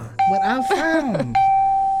 Yeah. But I found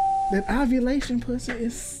that ovulation pussy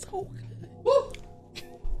is so good.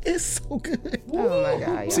 It's so good. Oh my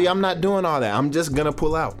God. See, I'm not doing all that. I'm just gonna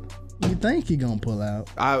pull out. You think you're gonna pull out?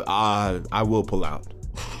 I will pull out.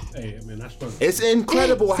 Hey, man, I struggle. It's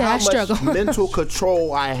incredible how much struggle. mental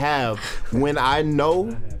control I have when I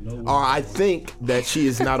know or I think that she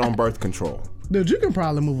is not on birth control. Dude, you can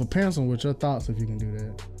probably move a pencil with your thoughts if you can do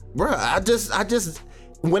that. Bruh, I just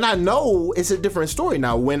when I know, it's a different story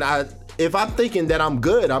now. If I'm thinking that I'm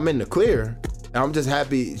good, I'm in the clear, and I'm just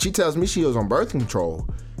happy. She tells me she was on birth control,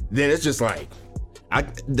 then it's just like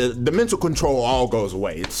the mental control all goes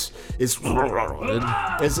away. It's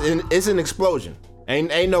an explosion.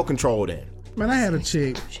 Ain't no control then. Man, I had a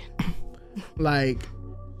chick. Like,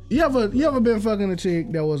 you ever been fucking a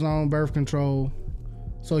chick that was on birth control,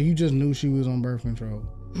 so you just knew she was on birth control?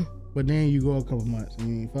 but then you go a couple months and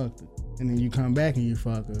you ain't fucked her. And then you come back and you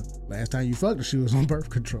fuck her. Last time you fucked her, she was on birth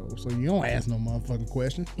control. So you don't ask no motherfucking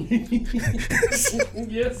questions.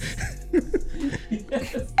 Yes.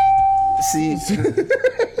 See,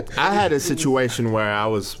 I had a situation where I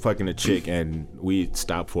was fucking a chick and we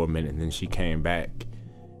stopped for a minute and then she came back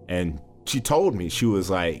and she told me, she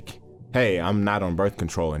was like, hey, I'm not on birth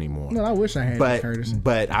control anymore. No, I wish I had that courtesy.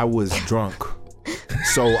 But I was drunk.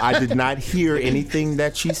 So I did not hear anything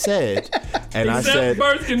that she said. And I said,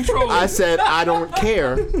 birth control. I said, I don't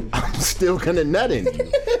care. I'm still gonna nut in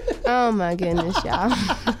you. Oh my goodness, y'all.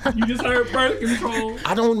 You just heard birth control.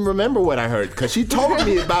 I don't remember what I heard because she told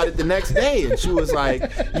me about it the next day and she was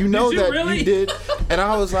like, you know that really? you did. And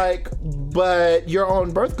I was like, but you're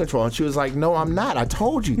on birth control. And she was like, no, I'm not. I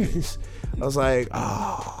told you this. I was like,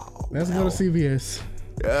 oh. Let's go to CVS.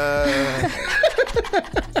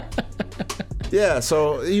 Yeah,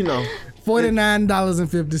 so, you know.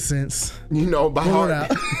 $49.50. You know, by Pull heart. it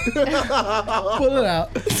out. Pull it out.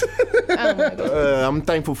 I'm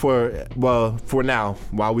thankful for now,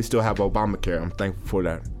 while we still have Obamacare, I'm thankful for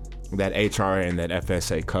that HR and that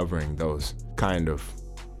FSA covering those kind of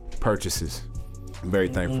purchases. I'm very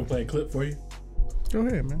thankful. I'm gonna play a clip for you. Go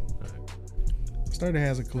ahead, man. Starter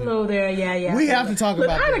has a clip. Hello there, yeah. We have to talk Look,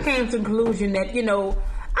 about I this. came to the conclusion that,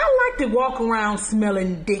 I like to walk around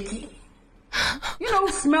smelling dicky.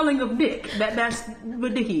 Smelling of dick. That's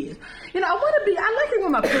what dicky is. I like it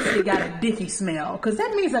when my pussy got a dicky smell, because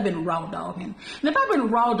that means I've been raw dogging. And if I've been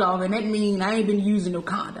raw dogging, that means I ain't been using no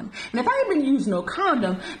condom. And if I ain't been using no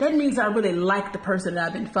condom, that means I really like the person that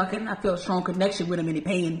I've been fucking. I feel a strong connection with them and they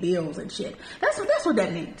paying bills and shit. That's what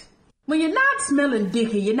that means. When you're not smelling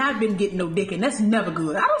dicky, you're not been getting no dick, and that's never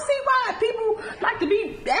good. I don't see why people like to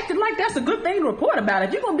be acting like that's a good thing to report about.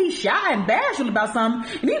 If you're going to be shy and bashful about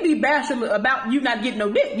something, you need to be bashful about you not getting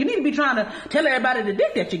no dick. You need to be trying to tell everybody the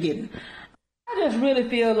dick that you're getting. I just really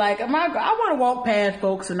feel like I want to walk past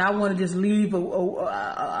folks and I want to just leave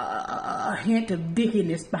a hint of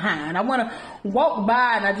dickiness behind. I want to walk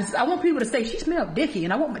by and I want people to say, she smelled dicky,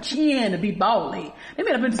 and I want my chin to be bally. They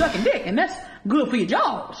may have been sucking dick, and that's good for your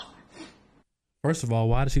jaws. First of all,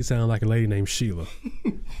 why does she sound like a lady named Sheila?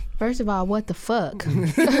 First of all, what the fuck?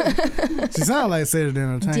 She sounds like Saturday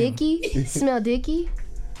Entertainment. Dicky? Smell dicky?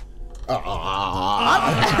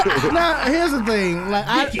 Now, here's the thing.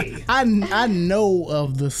 Like, I know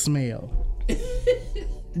of the smell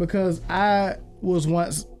because I was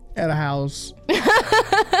once at a house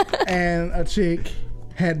and a chick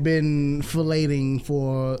had been filleting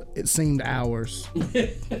for, it seemed, hours.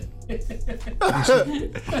 Wait,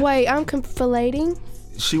 I'm filleting?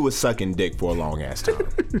 She was sucking dick for a long ass time.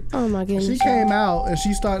 Oh my goodness. She came out and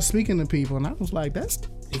she started speaking to people, and I was like, is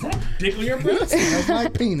that dick on your breast? That's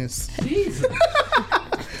like penis. Jesus.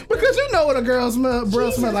 Because you know what a girl's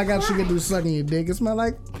breath smell like after she can do sucking your dick. It smell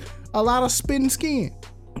like a lot of spitting skin.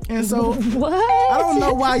 And so what? I don't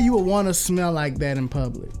know why you would want to smell like that in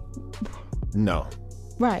public. No.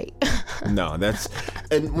 Right. No,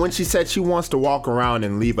 and when she said she wants to walk around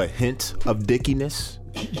and leave a hint of dickiness,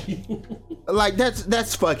 like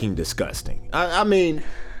that's fucking disgusting. I mean,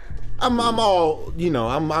 I'm all,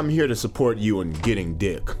 I'm here to support you in getting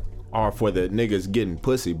dick, or for the niggas getting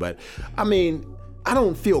pussy, but I mean, I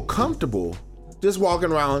don't feel comfortable just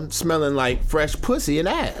walking around smelling like fresh pussy and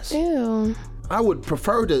ass. Ew. I would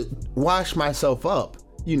prefer to wash myself up,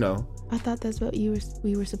 I thought that's what we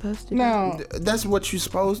were supposed to do. No, that's what you're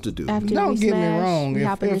supposed to do. After don't get me wrong. we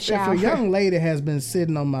hop in the If shower. a young lady has been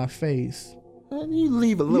sitting on my face, you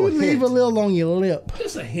leave a little. You leave a little on your lip.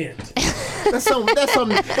 Just a hint. That's something.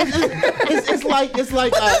 It's like.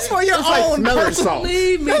 That's for your own smelling personal. salts.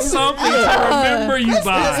 Leave me something to remember you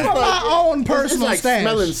by. It's for my own personal It's like stash.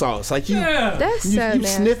 smelling salts. Like you, That's you, so you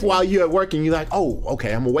nasty. sniff while you're at work, and you're like, oh,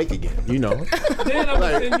 okay, I'm awake again. Then I'm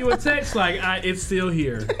gonna send you a text like, it's still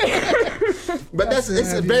here. But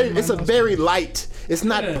it's a very light. It's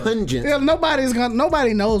not pungent. Yeah,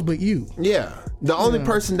 nobody knows but you. Yeah. The only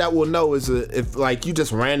person that will know is if like you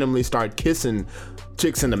just randomly start kissing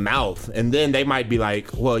chicks in the mouth, and then they might be like,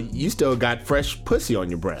 well, you still got fresh pussy on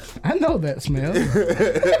your breath. I know that smell.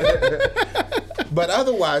 But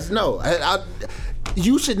otherwise, no.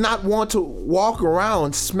 You should not want to walk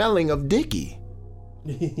around smelling of dicky.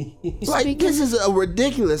 Like, this is a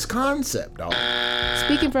ridiculous concept, dog.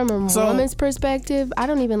 Speaking from a woman's perspective, I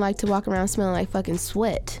don't even like to walk around smelling like fucking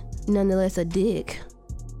sweat. Nonetheless, a dick.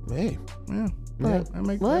 Hey. Yeah. Like,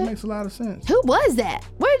 that makes a lot of sense. Who was that?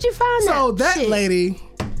 Where did you find that? So that shit? lady,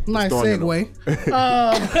 nice segue.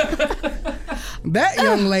 That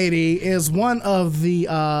young lady is one of the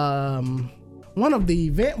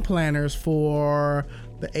event planners for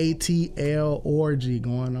the ATL orgy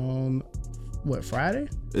going on. What, Friday?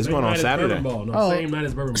 It's going on Saturday. Same night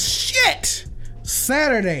as Bourbon Ball. Shit!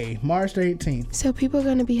 Saturday, March the 18th. So people are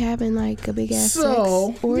gonna be having like a big ass sex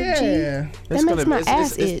orgy. Yeah. That makes my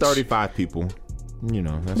ass itch. It's 35 people. You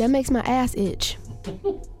know. That makes my ass itch.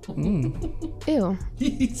 Ew.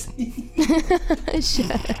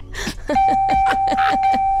 Shut up.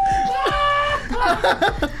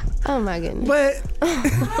 Oh my goodness. But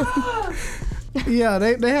yeah,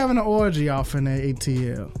 they having an orgy off in the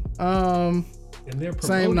ATL. And they're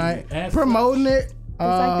same night promoting it. It's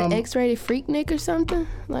like the X-rated Freaknik or something.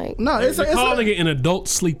 Like no, it's calling it an adult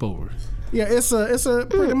sleepover. Yeah, it's a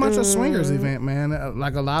pretty much a swingers event, man.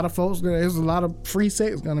 Like a lot of folks, there's a lot of free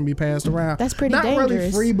sex gonna be passed around. That's pretty not dangerous.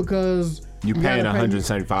 Really free because you paying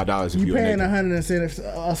 $175 if you paying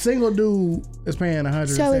 $175. A single dude is paying $175.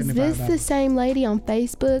 So is this the same lady on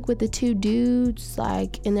Facebook with the two dudes,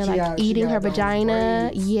 like, and they're like eating her vagina?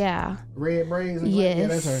 Yeah. Red braids. Yes. Yeah,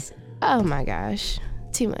 that's her. Oh my gosh,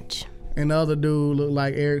 too much. And the other dude looked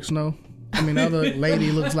like Eric Snow. I mean, the other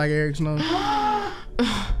lady looks like Eric Snow.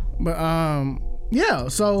 But yeah,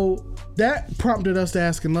 so that prompted us to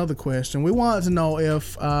ask another question. We wanted to know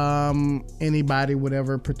if anybody would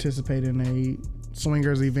ever participate in a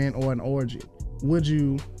swingers event or an orgy. Would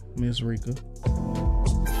you, Miss Rika,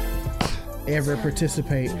 ever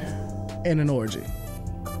participate in an orgy?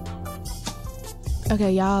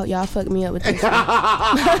 Okay, y'all fucked me up with this one.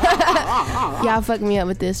 Y'all fucked me up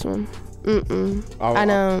with this one.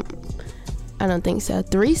 I don't think so.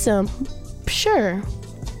 Threesome, sure.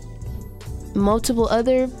 Multiple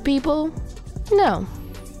other people, no.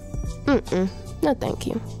 No, thank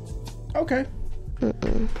you. Okay.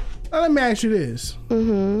 Now let me ask you this.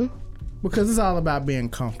 Because it's all about being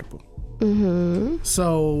comfortable.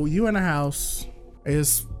 So you in a house,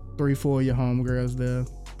 it's 3-4 of your homegirls there,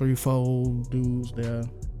 3-4 dudes there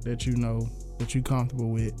that you know, that you comfortable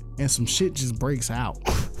with, and some shit just breaks out.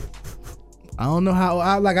 I don't know how.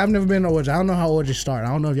 I've never been to an orgy. I don't know how orgies start. I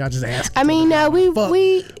don't know if y'all just ask. I mean, no, we.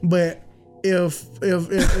 But if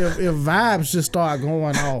vibes just start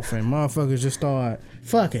going off and motherfuckers just start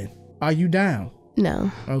fucking, are you down?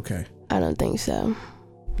 No. Okay. I don't think so.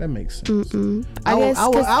 That makes sense. I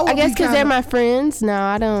guess because they're my friends. No,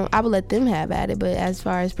 I don't. I would let them have at it. But as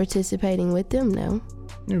far as participating with them, no.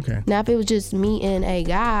 Okay. Now, if it was just me and a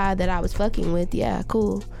guy that I was fucking with, yeah,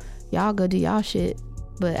 cool. Y'all go do y'all shit.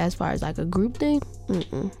 But as far as like a group thing,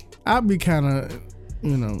 I'd be kind of,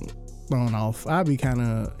 thrown off. I'd be kind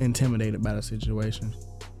of intimidated by the situation.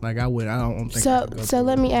 Like I don't think. So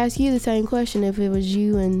let me ask you the same question. If it was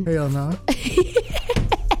you and hell no.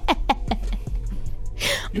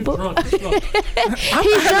 You drunk. He's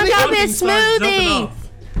drunk off his smoothie.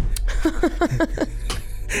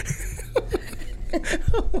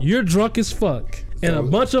 You're drunk as fuck, and a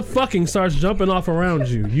bunch of fucking starts jumping off around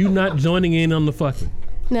you. You not joining in on the fucking.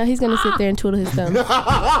 No, he's gonna sit there and twiddle his thumb.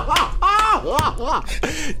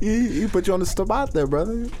 He put you on the spot there,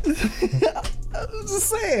 brother. I'm just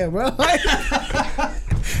saying, bro. Like,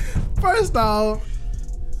 first off,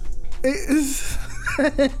 it's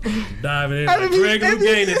diving in like Greg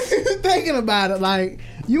Louganis. Thinking about it, like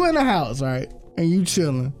you in the house, right? And you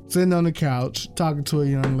chilling, sitting on the couch, talking to a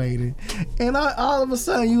young lady, and all of a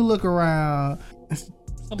sudden you look around,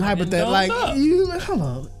 hypothetical, like hold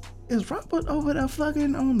on, is Robert over there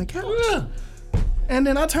fucking on the couch? Yeah. And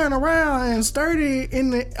then I turn around and Sturdy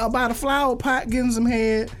by the flower pot getting some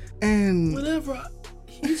head, and whenever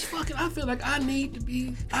he's fucking, I feel like I need to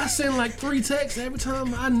be. I send like 3 texts every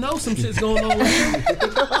time I know some shit's going on with him.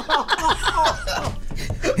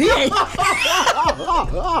 He ain't.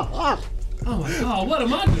 Oh my god, what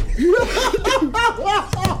am I doing?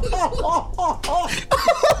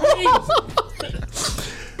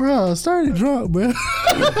 Bro, Sturdy drunk, bro.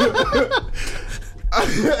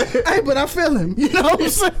 Hey, but I feel him. You know what I'm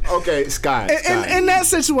saying? Okay, Sky. In that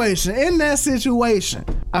situation,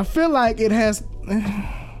 I feel like it has.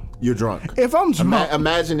 You're drunk. If I'm drunk,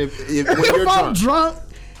 imagine if when you're I'm drunk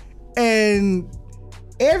and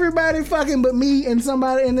everybody fucking but me and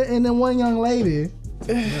somebody and then one young lady.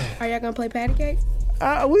 Are y'all gonna play patty cakes?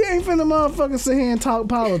 We ain't finna motherfucking sit here and talk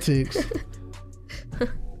politics.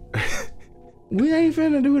 We ain't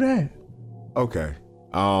finna do that. Okay.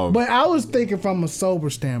 But I was thinking from a sober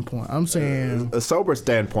standpoint. I'm saying a sober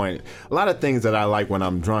standpoint. A lot of things that I like when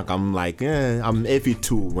I'm drunk, I'm like, I'm iffy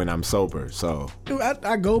too when I'm sober. So dude,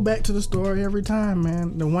 I go back to the story every time,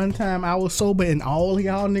 man. The one time I was sober and all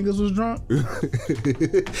y'all niggas was drunk.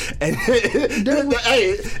 And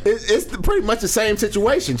hey, it's pretty much the same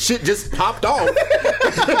situation. Shit just popped off.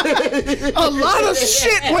 A lot of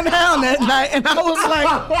shit went down that night, and I was like,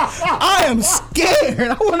 I am scared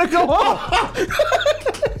scared. I want to go home.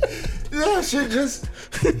 Yeah, shit just...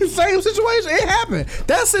 Same situation. It happened.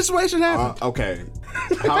 That situation happened. Okay.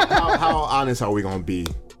 How honest are we going to be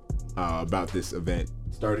about this event?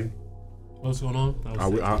 Starting? What's going on?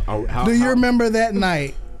 Do you remember that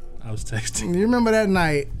night? I was texting. You remember that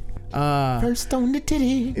night? First on the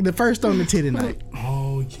titty. The first on the titty night.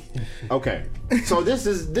 Oh, yeah. Okay. So this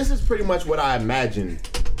is pretty much what I imagined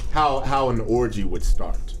how an orgy would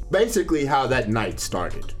start. Basically how that night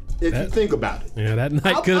started. If you think about it. Yeah, that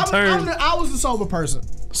night could have turned. I was the sober person,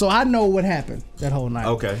 so I know what happened that whole night.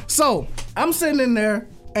 Okay. So I'm sitting in there,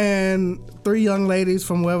 and 3 young ladies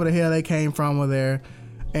from wherever the hell they came from were there,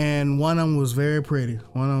 and one of them was very pretty.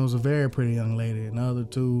 One of them was a very pretty young lady, and the other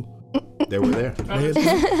 2. They were there.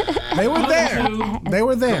 They were there. They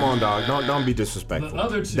were there. Come on, dog. Don't be disrespectful. The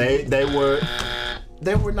other 2.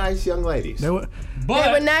 They were nice young ladies. They were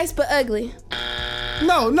nice but ugly.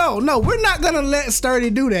 No. We're not gonna let Sturdy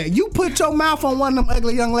do that. You put your mouth on one of them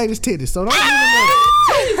ugly young ladies' titties, so don't even do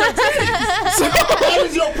that. So what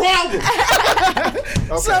is your problem?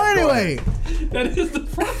 Okay, so anyway, that is the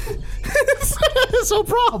problem. It's a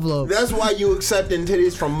problem. That's why you accepting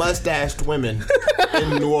titties from mustached women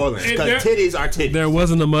in New Orleans, because titties are titties. There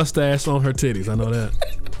wasn't a mustache on her titties. I know that.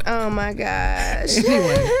 Oh my gosh.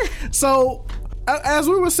 Anyway, so as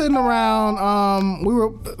we were sitting around,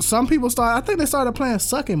 some people started. I think they started playing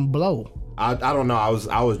Suck and Blow. I don't know. I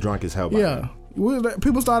was drunk as hell. By then.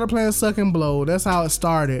 People started playing Suck and Blow. That's how it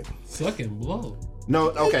started. Suck and Blow. No,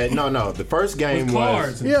 okay, no. The first game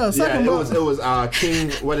was Suck and Blow. It was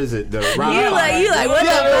King. What is it? The round. You like what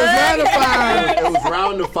the fuck? It was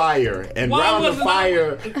Round of Fire, and Round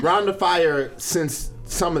of Fire. Since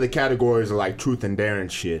some of the categories are like truth and dare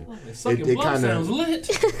and shit, it kind of sounds lit.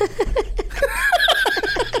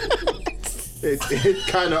 it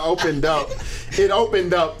kind of opened up. It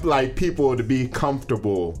opened up like people to be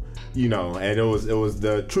comfortable, you know. And it was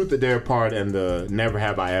the truth or dare part and the never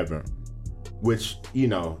have I ever, which you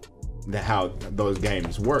know, how those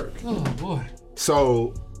games work. Oh boy.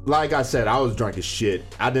 So like I said, I was drunk as shit.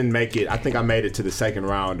 I didn't make it. I think I made it to the second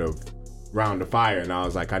round of Fire, and I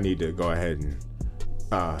was like, I need to go ahead and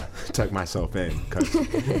tuck myself in because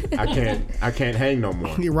I can't hang no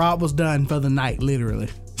more. Rob was done for the night, literally.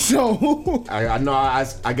 So I know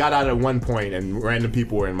I got out at one point and random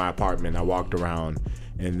people were in my apartment. I walked around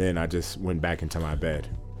and then I just went back into my bed.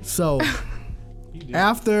 So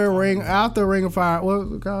after Ring of Fire, what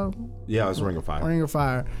was it called? Yeah, it was Ring of Fire. Ring of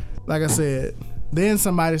Fire. Like I said, then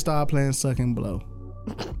somebody started playing Suck and Blow.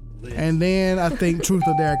 And then I think Truth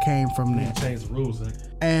or Dare came from there. Change the rules.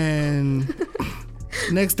 And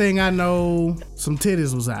next thing I know, some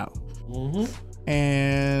titties was out. Mm-hmm.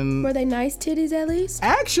 And were they nice titties at least?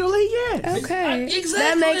 Actually, yes. Okay, exactly.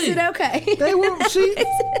 That makes it okay. They were.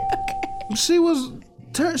 She was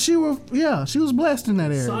blessed in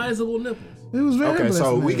that area. Sizable nipples. It was very okay. blessed.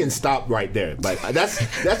 So we can stop right there. But that's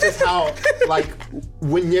just how like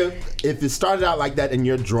if it started out like that and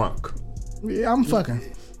you're drunk. Yeah, I'm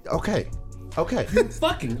fucking. Okay. You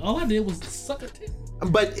fucking. All I did was suck a tit.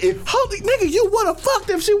 But if holy nigga, you would have fucked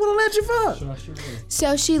if she would have let you fuck. Sure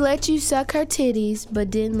so she let you suck her titties, but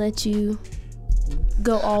didn't let you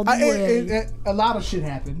go all the way. A lot of shit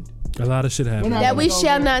happened. A lot of shit happened. That we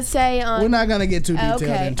shall not say on. We're not gonna get too detailed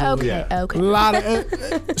into it. Okay. A lot of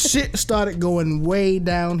shit started going way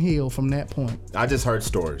downhill from that point. I just heard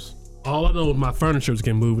stories. All I know is my furniture was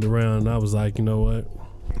getting moved around, and I was like, you know what?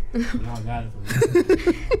 Y'all got it for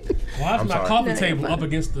me. Why is my coffee table up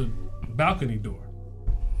against the balcony door?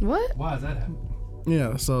 What? Why is that happening?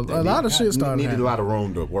 Yeah, so a lot of shit started. Needed a lot of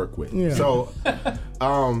room to work with. Yeah. So,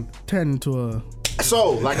 turned into a. So,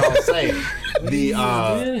 like I was saying,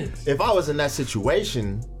 if I was in that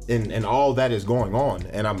situation and all that is going on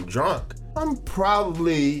and I'm drunk, I'm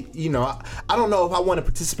probably, you know, I don't know if I want to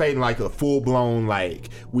participate in like a full blown like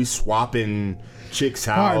we swapping chicks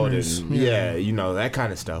out Partners, and you know, that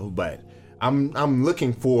kind of stuff. But I'm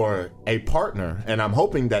looking for a partner, and I'm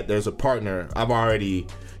hoping that there's a partner I've already,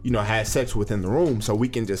 you know, had sex with in the room, so we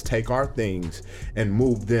can just take our things and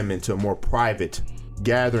move them into a more private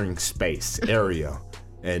gathering space area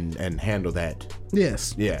and handle that.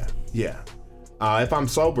 Yes. Yeah. If I'm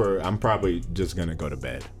sober, I'm probably just gonna go to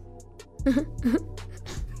bed.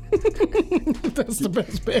 That's the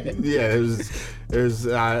best bet. Yeah, there's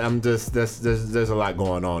a lot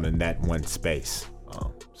going on in that one space.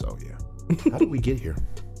 So yeah. How did we get here?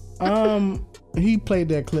 He played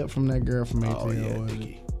that clip from that girl from ATL. Oh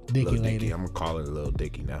yeah, Dicky lady. I'm gonna call it a little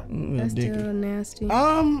Dicky now. That's still nasty.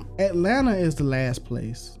 Atlanta is the last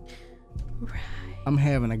place. Right. I'm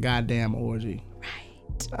having a goddamn orgy.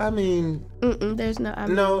 Right. I mean, there's no.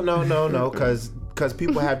 No, because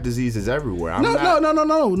people have diseases everywhere. No.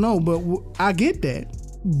 But I get that.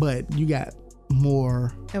 But you got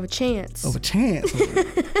more of a chance.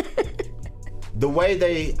 The way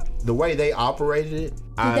they operated it.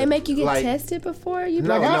 Did they make you get tested before you?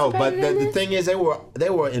 No. But the thing is, they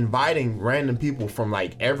were inviting random people from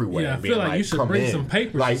like everywhere. Yeah, I feel like you should bring some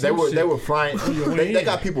papers. Like they were flying. They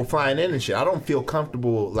got people flying in and shit. I don't feel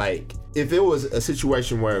comfortable. Like if it was a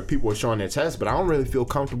situation where people were showing their tests, but I don't really feel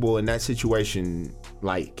comfortable in that situation.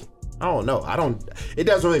 Like I don't know. It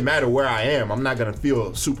doesn't really matter where I am. I'm not gonna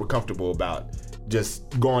feel super comfortable about just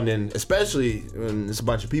going in, especially when it's a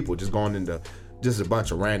bunch of people just going into just a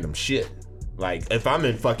bunch of random shit. Like if I'm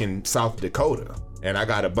in fucking South Dakota and I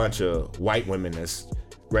got a bunch of white women that's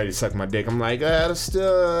ready to suck my dick, I'm like,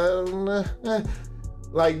 still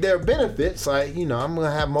like there are benefits. Like, you know, I'm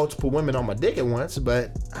gonna have multiple women on my dick at once,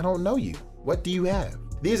 but I don't know you. What do you have?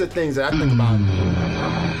 These are things that I think about.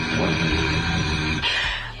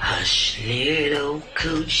 Hush, little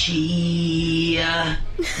coochie.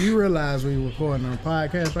 You realize we recording on a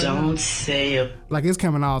podcast right now? Don't say a... Like it's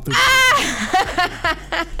coming all through.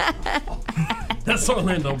 That's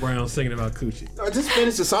Orlando Brown singing about coochie. Just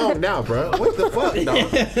finish the song now, bro. What the fuck, dog?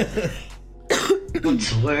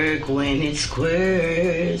 Twerk when it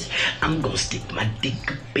squirts. I'm gonna stick my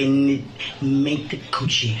dick up in it, make the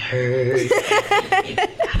coochie hurt.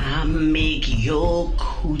 I make your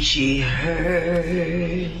coochie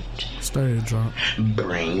hurt. Stay drunk.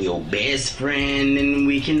 Bring your best friend and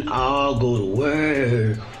we can all go to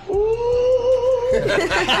work. Ooh. If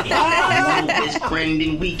you no best friend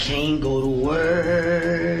and we can't go to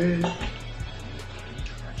work.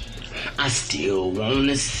 I still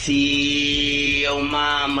wanna see your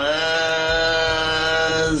mama's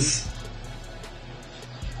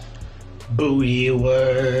booty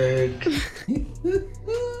work.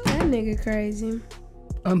 That nigga crazy.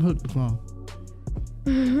 Unhook the phone.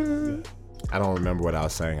 I don't remember what I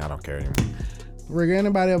was saying. I don't care anymore. Rick,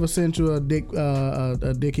 anybody ever sent you a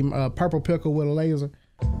purple pickle with a laser?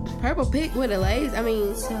 Purple pick with a laser? I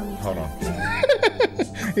mean, hold on.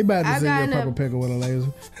 He about to send you a purple pickle with a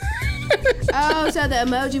laser. Oh, so the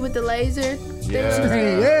emoji with the laser?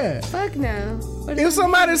 Yeah. Fuck no. If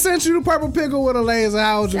somebody sent you the purple pickle with a laser,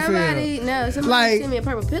 how would you feel? Somebody sent me a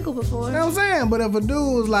purple pickle before. You know what I'm saying? But if a dude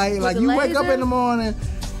was like you wake up in the morning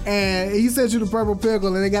and he sent you the purple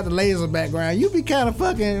pickle and they got the laser background, you'd be kind of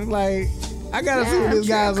fucking like, I gotta see what this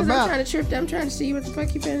guy's about. I'm trying to see what the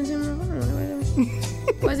fuck you fantasy about.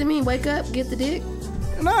 What does it mean? Wake up, get the dick?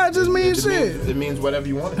 No, it just means shit. It means whatever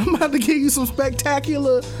you want. I'm about to give you some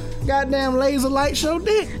spectacular goddamn laser light show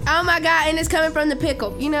dick. Oh my god, and it's coming from the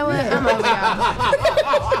pickle. You know what? I'm over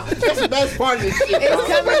y'all. That's the best part of this shit.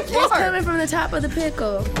 It's coming from the top of the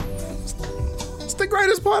pickle. It's the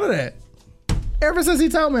greatest part of that. Ever since he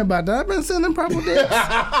told me about that, I've been sending purple dicks with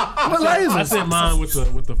lasers. I sent mine with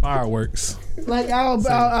the fireworks. Like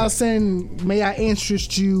I'll send. May I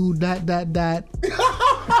interest you? ...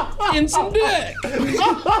 In some dick.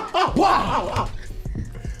 Wow.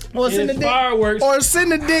 Or send the dick. Fireworks. Or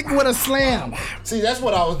send the dick with a slam. See, that's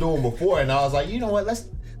what I was doing before, and I was like, you know what? Let's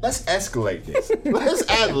escalate this. Let's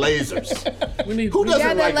add lasers. Who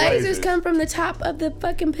doesn't like lasers? Lasers come from the top of the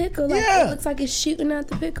fucking pickle. Like, yeah. It looks like it's shooting out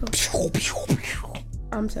the pickle.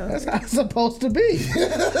 I'm so That's how it's supposed to be.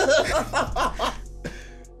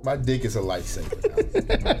 My dick is a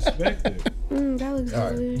lightsaber. I respect it. That looks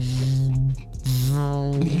good.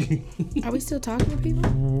 Are we still talking to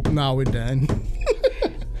people? No, we're done.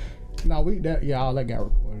 All that got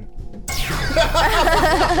recorded.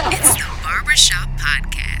 It's the Barbershop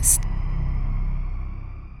Podcast.